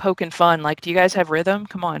tongue-in-cheek, poking fun, like, do you guys have rhythm?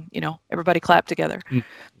 Come on, you know, everybody clap together.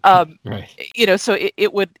 Right. You know, so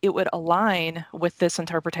it would align with this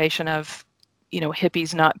interpretation of, you know,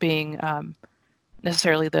 hippies not being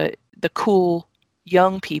necessarily the cool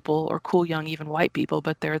young people or cool young even white people,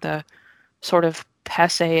 but they're the sort of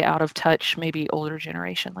passe, out of touch, maybe older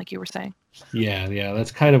generation, like you were saying. Yeah,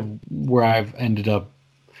 that's kind of where I've ended up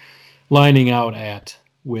lining out at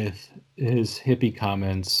with his hippie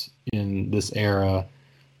comments in this era.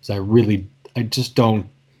 So I just don't,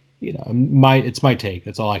 you know, it's my take.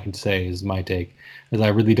 That's all I can say is my take, is I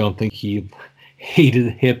really don't think he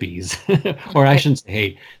hated hippies, or I shouldn't say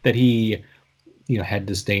hate, that he, you know, had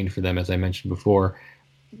disdain for them, as I mentioned before.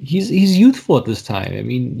 He's youthful at this time. I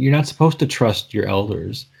mean, you're not supposed to trust your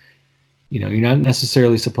elders. You know, you're not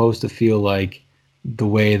necessarily supposed to feel like the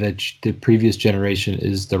way that the previous generation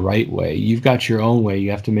is the right way. You've got your own way.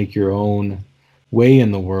 You have to make your own way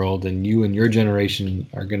in the world, and you and your generation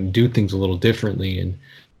are going to do things a little differently,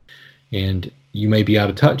 and you may be out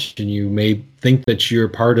of touch, and you may think that you're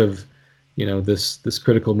part of, you know, this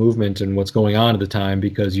critical movement and what's going on at the time,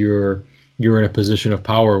 because you're in a position of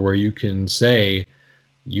power where you can say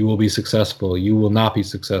you will be successful, you will not be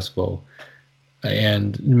successful.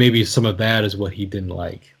 And maybe some of that is what he didn't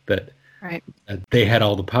like, that they had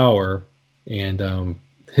all the power, and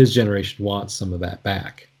his generation wants some of that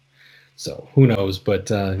back. So who knows?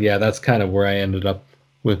 But yeah, that's kind of where I ended up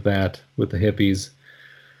with that, with the hippies.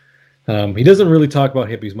 He doesn't really talk about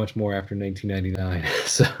hippies much more after 1999.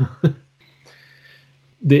 So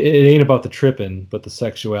it ain't about the tripping, but the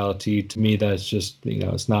sexuality. To me, that's just, you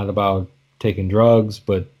know, it's not about taking drugs,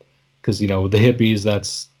 but because, you know, the hippies,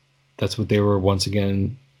 that's what they were, once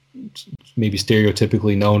again, maybe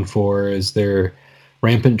stereotypically known for, is their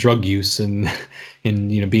rampant drug use and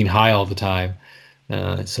you know, being high all the time.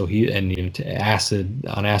 So you know, to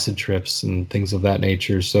acid trips and things of that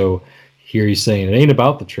nature. So here he's saying it ain't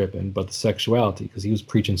about the tripping, but the sexuality, because he was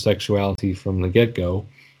preaching sexuality from the get-go.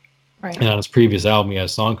 Right. And on his previous album, he had a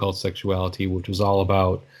song called Sexuality, which was all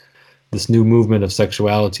about this new movement of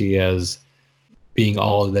sexuality as being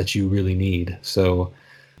all that you really need. So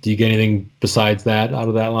do you get anything besides that out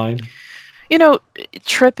of that line? You know,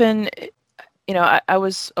 tripping, you know, I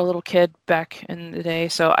was a little kid back in the day,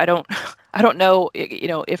 so I don't know, you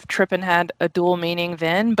know, if tripping had a dual meaning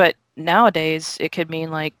then, but nowadays it could mean,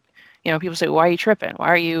 like, you know, people say, why are you tripping? Why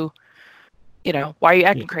are you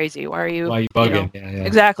acting crazy? Why are you bugging? You know? Yeah.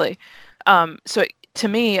 Exactly. So to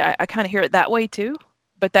me, I kind of hear it that way too,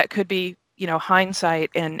 but that could be, you know, hindsight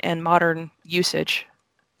and modern usage.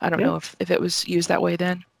 I don't know if it was used that way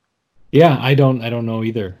then. Yeah, I don't know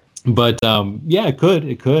either. But yeah, it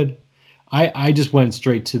could. I just went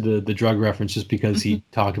straight to the drug reference just because he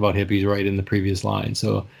talked about hippies right in the previous line.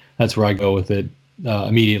 So that's where I go with it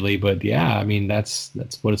immediately. But yeah, I mean, that's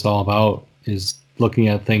what it's all about, is looking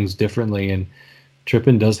at things differently. And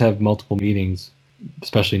tripping does have multiple meanings,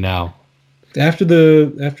 especially now. After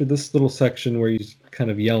this little section where he's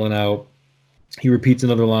kind of yelling out, he repeats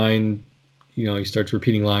another line. You know, he starts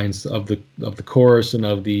repeating lines of the chorus and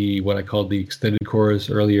of the, what I called the extended chorus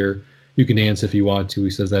earlier. You can dance if you want to. He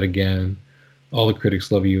says that again. All the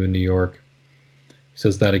critics love you in New York. He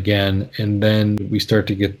says that again, and then we start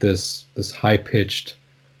to get this high-pitched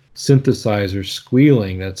synthesizer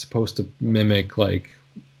squealing that's supposed to mimic, like,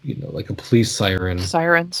 you know, like a police siren.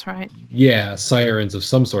 Sirens, right? Yeah, sirens of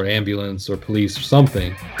some sort, ambulance or police or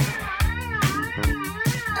something.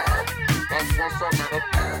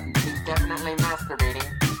 He's definitely masturbating.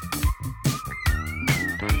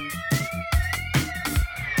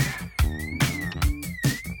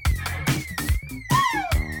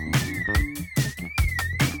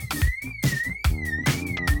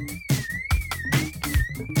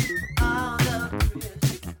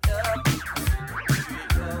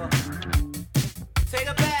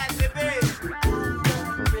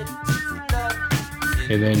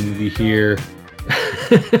 and then we hear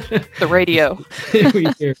The radio. we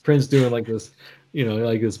hear Prince doing like this,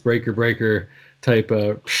 like this breaker type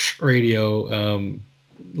of radio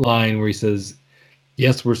line where he says,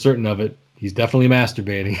 "Yes, we're certain of it. He's definitely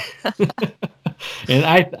masturbating." And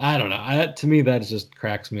I don't know. To me, that just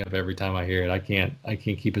cracks me up every time I hear it. I can't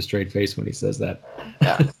keep a straight face when he says that.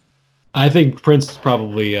 Yeah. I think Prince is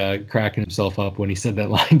probably cracking himself up when he said that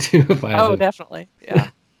line too. Definitely. Yeah.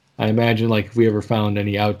 I imagine, like, if we ever found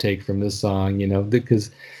any outtake from this song,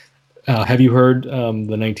 because have you heard the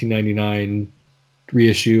 1999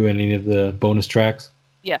 reissue, any of the bonus tracks?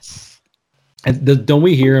 Yes. And don't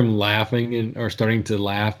we hear him laughing or starting to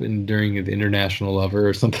laugh during the International Lover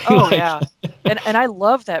or something? Oh, yeah. And I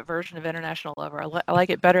love that version of International Lover. I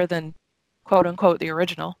like it better than, quote unquote, the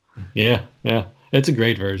original. Yeah. It's a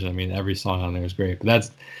great version. I mean, every song on there is great.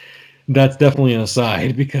 But that's definitely an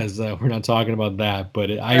aside because we're not talking about that.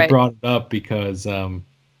 But I brought it up because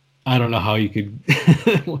I don't know how you could,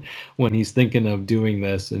 when he's thinking of doing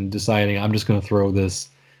this and deciding, I'm just going to throw this,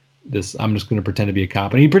 I'm just going to pretend to be a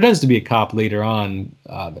cop. And he pretends to be a cop later on.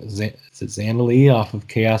 Is it Xana Lee off of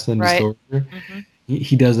Chaos and Distortion? Mm-hmm.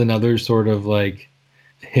 He does another sort of like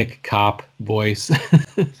hick cop voice,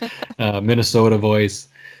 Minnesota voice.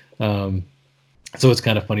 So it's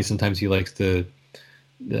kind of funny. Sometimes he likes to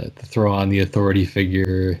throw on the authority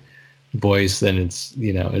figure voice, and it's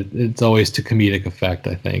it's always to comedic effect,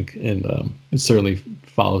 I think, and it certainly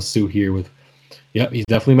follows suit here with, yep, he's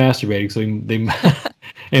definitely masturbating. So they,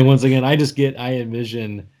 and once again, I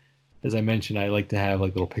envision, as I mentioned, I like to have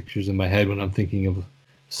like little pictures in my head when I'm thinking of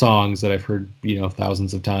songs that I've heard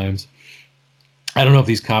thousands of times. I don't know if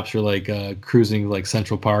these cops are like cruising like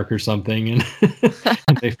Central Park or something, and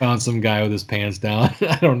they found some guy with his pants down.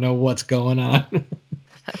 I don't know what's going on.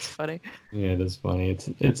 That's funny. Yeah, it is funny.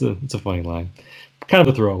 It's a funny line, kind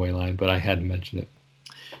of a throwaway line, but I had to mention it.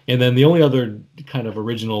 And then the only other kind of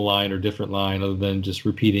original line or different line, other than just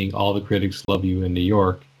repeating "All the critics love you in New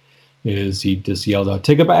York," is he just yelled out,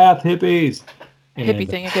 "Take a bath, hippies!" Hippie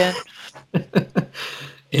thing again.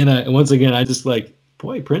 And once again, I just like,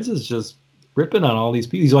 boy, Prince is just ripping on all these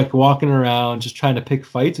people. He's like walking around just trying to pick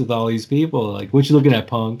fights with all these people. Like, what you looking at,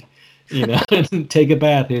 punk? Take a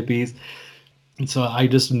bath, hippies. And so I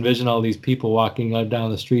just envision all these people walking down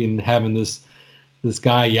the street and having this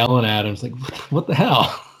guy yelling at him. It's like, what the hell?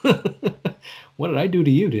 What did I do to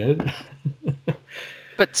you, dude?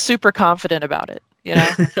 But super confident about it,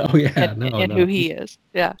 Oh yeah, and who he is.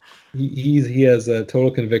 Yeah. He has a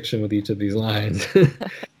total conviction with each of these lines.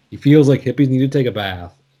 He feels like hippies need to take a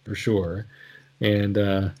bath for sure,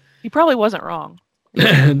 and he probably wasn't wrong.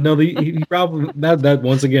 No, he probably that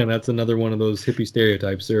once again, that's another one of those hippie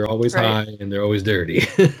stereotypes. They're always high and they're always dirty.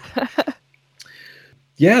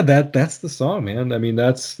 Yeah, that's the song, man. I mean,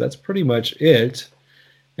 that's pretty much it.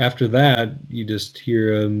 After that, you just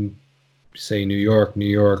hear him say New York, New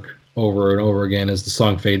York over and over again as the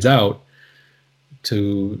song fades out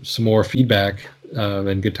to some more feedback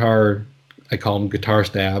and guitar. I call them guitar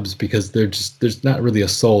stabs because there's not really a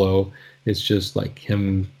solo. It's just like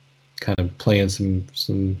him kind of playing some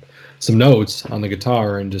notes on the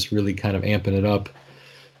guitar and just really kind of amping it up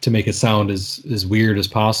to make it sound as weird as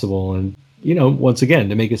possible. And, once again,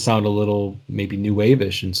 to make it sound a little maybe new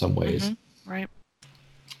wave-ish in some ways. Mm-hmm. Right.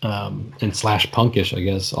 And / punkish, I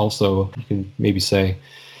guess, also, you can maybe say.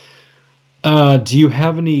 Do you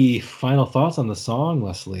have any final thoughts on the song,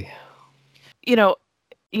 Leslie?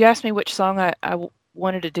 You asked me which song I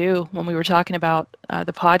wanted to do when we were talking about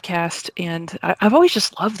the podcast, and I've always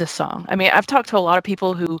just loved this song. I mean, I've talked to a lot of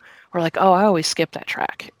people who were like, "Oh, I always skip that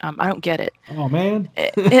track. I don't get it." Oh man.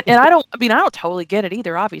 and I don't totally get it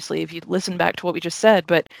either. Obviously, if you listen back to what we just said,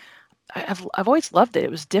 but I've always loved it. It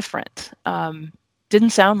was different.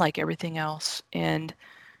 Didn't sound like everything else, and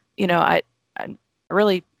I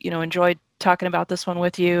really enjoyed talking about this one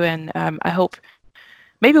with you, and I hope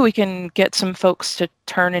maybe we can get some folks to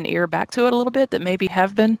turn an ear back to it a little bit that maybe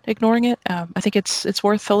have been ignoring it. I think it's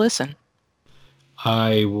worth a listen.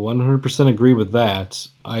 I 100% agree with that.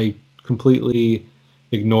 I completely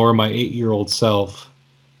ignore my 8-year-old self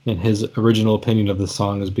and his original opinion of the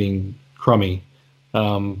song as being crummy,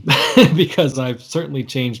 because I've certainly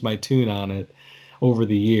changed my tune on it over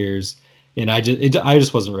the years, and I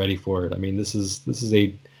just wasn't ready for it. I mean, this is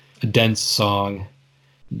a dense song.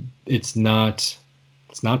 It's not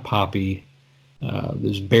poppy.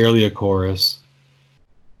 There's barely a chorus,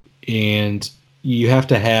 and you have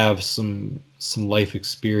to have some life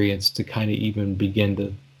experience to kind of even begin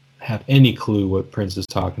to have any clue what Prince is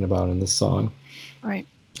talking about in this song. Right.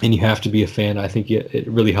 And you have to be a fan. I think it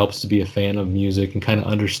really helps to be a fan of music and kind of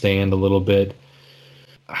understand a little bit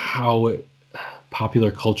how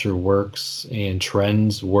popular culture works and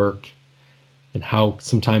trends work, and how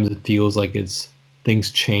sometimes it feels like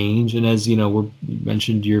things change. And as you know, you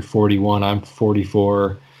mentioned you're 41, I'm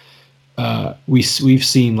 44. We've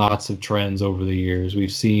seen lots of trends over the years.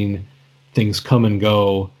 We've seen things come and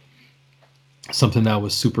go. Something that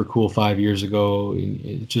was super cool 5 years ago,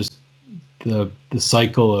 it just the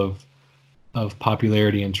cycle of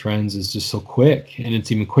popularity and trends is just so quick, and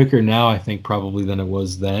it's even quicker now, I think, probably than it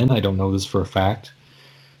was then. I don't know this for a fact.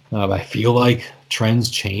 I feel like trends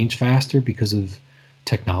change faster because of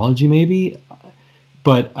technology, maybe.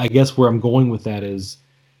 But I guess where I'm going with that is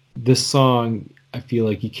this song, I feel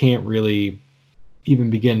like you can't really even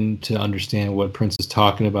begin to understand what Prince is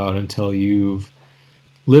talking about until you've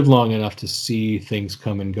lived long enough to see things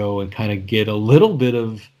come and go and kind of get a little bit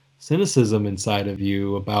of cynicism inside of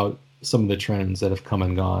you about some of the trends that have come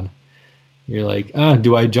and gone. You're like,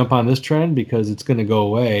 do I jump on this trend because it's going to go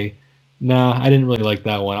away? Nah, I didn't really like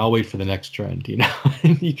that one. I'll wait for the next trend, you know?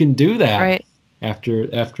 You can do that Right.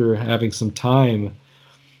 after having some time,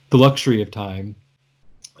 the luxury of time.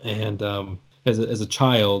 And as a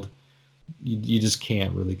child, you just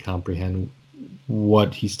can't really comprehend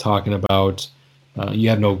what he's talking about. You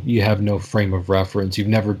have no frame of reference. You've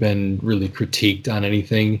never been really critiqued on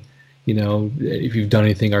anything. You know, if you've done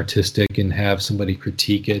anything artistic and have somebody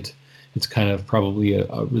critique it, it's kind of probably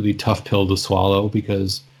a really tough pill to swallow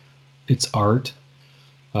because it's art.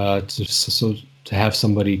 So to have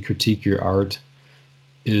somebody critique your art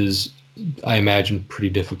is, I imagine, pretty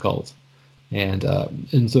difficult. And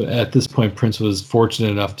so at this point, Prince was fortunate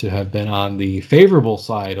enough to have been on the favorable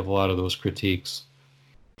side of a lot of those critiques.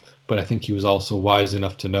 But I think he was also wise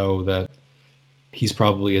enough to know that he's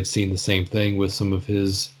probably had seen the same thing with some of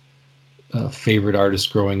his favorite artists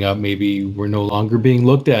growing up. Maybe were no longer being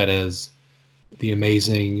looked at as the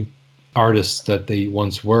amazing artists that they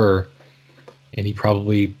once were. And he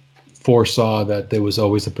probably foresaw that there was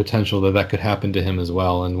always a potential that could happen to him as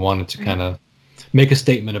well, and wanted to kind of make a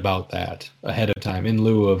statement about that ahead of time in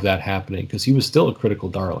lieu of that happening, because he was still a critical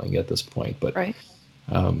darling at this point. But Right.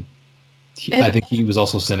 I think he was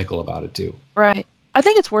also cynical about it too. Right. I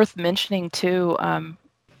think it's worth mentioning too,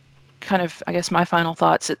 kind of, I guess, my final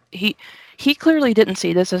thoughts. He clearly didn't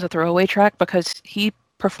see this as a throwaway track, because he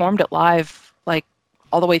performed it live like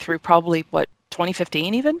all the way through probably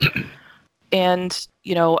 2015 even. And,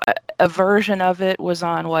 you know, a version of it was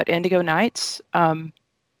on Indigo Nights.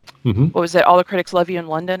 What was it? All the Critics Love You in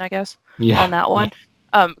London, I guess. Yeah. On that one.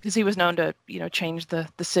 Because he was known to, you know, change the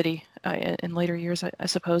city in later years, I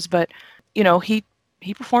suppose. But, you know, he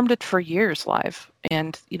performed it for years live.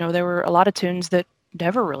 And, you know, there were a lot of tunes that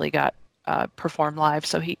never really got performed live.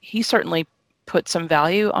 So he certainly put some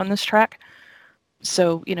value on this track.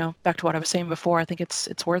 So, you know, back to what I was saying before, I think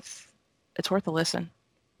it's worth a listen.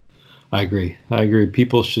 I agree.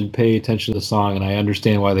 People should pay attention to the song, and I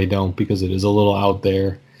understand why they don't, because it is a little out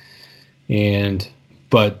there.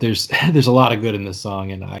 But there's a lot of good in this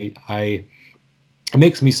song, and it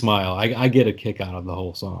makes me smile. I get a kick out of the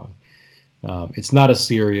whole song. It's not as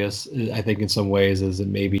serious, I think, in some ways as it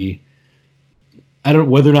maybe. I don't,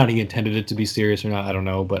 whether or not he intended it to be serious or not, I don't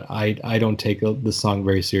know. But I don't take the song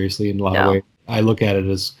very seriously in a lot of ways. I look at it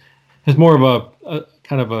as more of a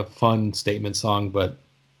kind of a fun statement song, but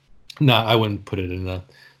no, I wouldn't put it in a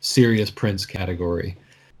serious Prince category.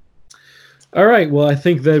 All right, well, I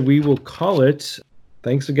think that we will call it.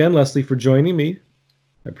 Thanks again, Leslie, for joining me.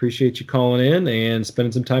 I appreciate you calling in and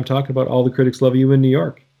spending some time talking about All the Critics Love You in New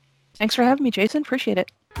York. Thanks for having me, Jason. Appreciate it.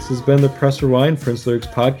 This has been the Press Rewind Prince Lyrics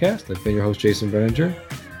podcast. I've been your host, Jason Brenninger,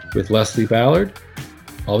 with Leslie Ballard.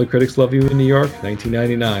 All the Critics Love You in New York,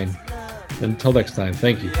 1999. Until next time,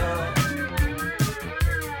 thank you.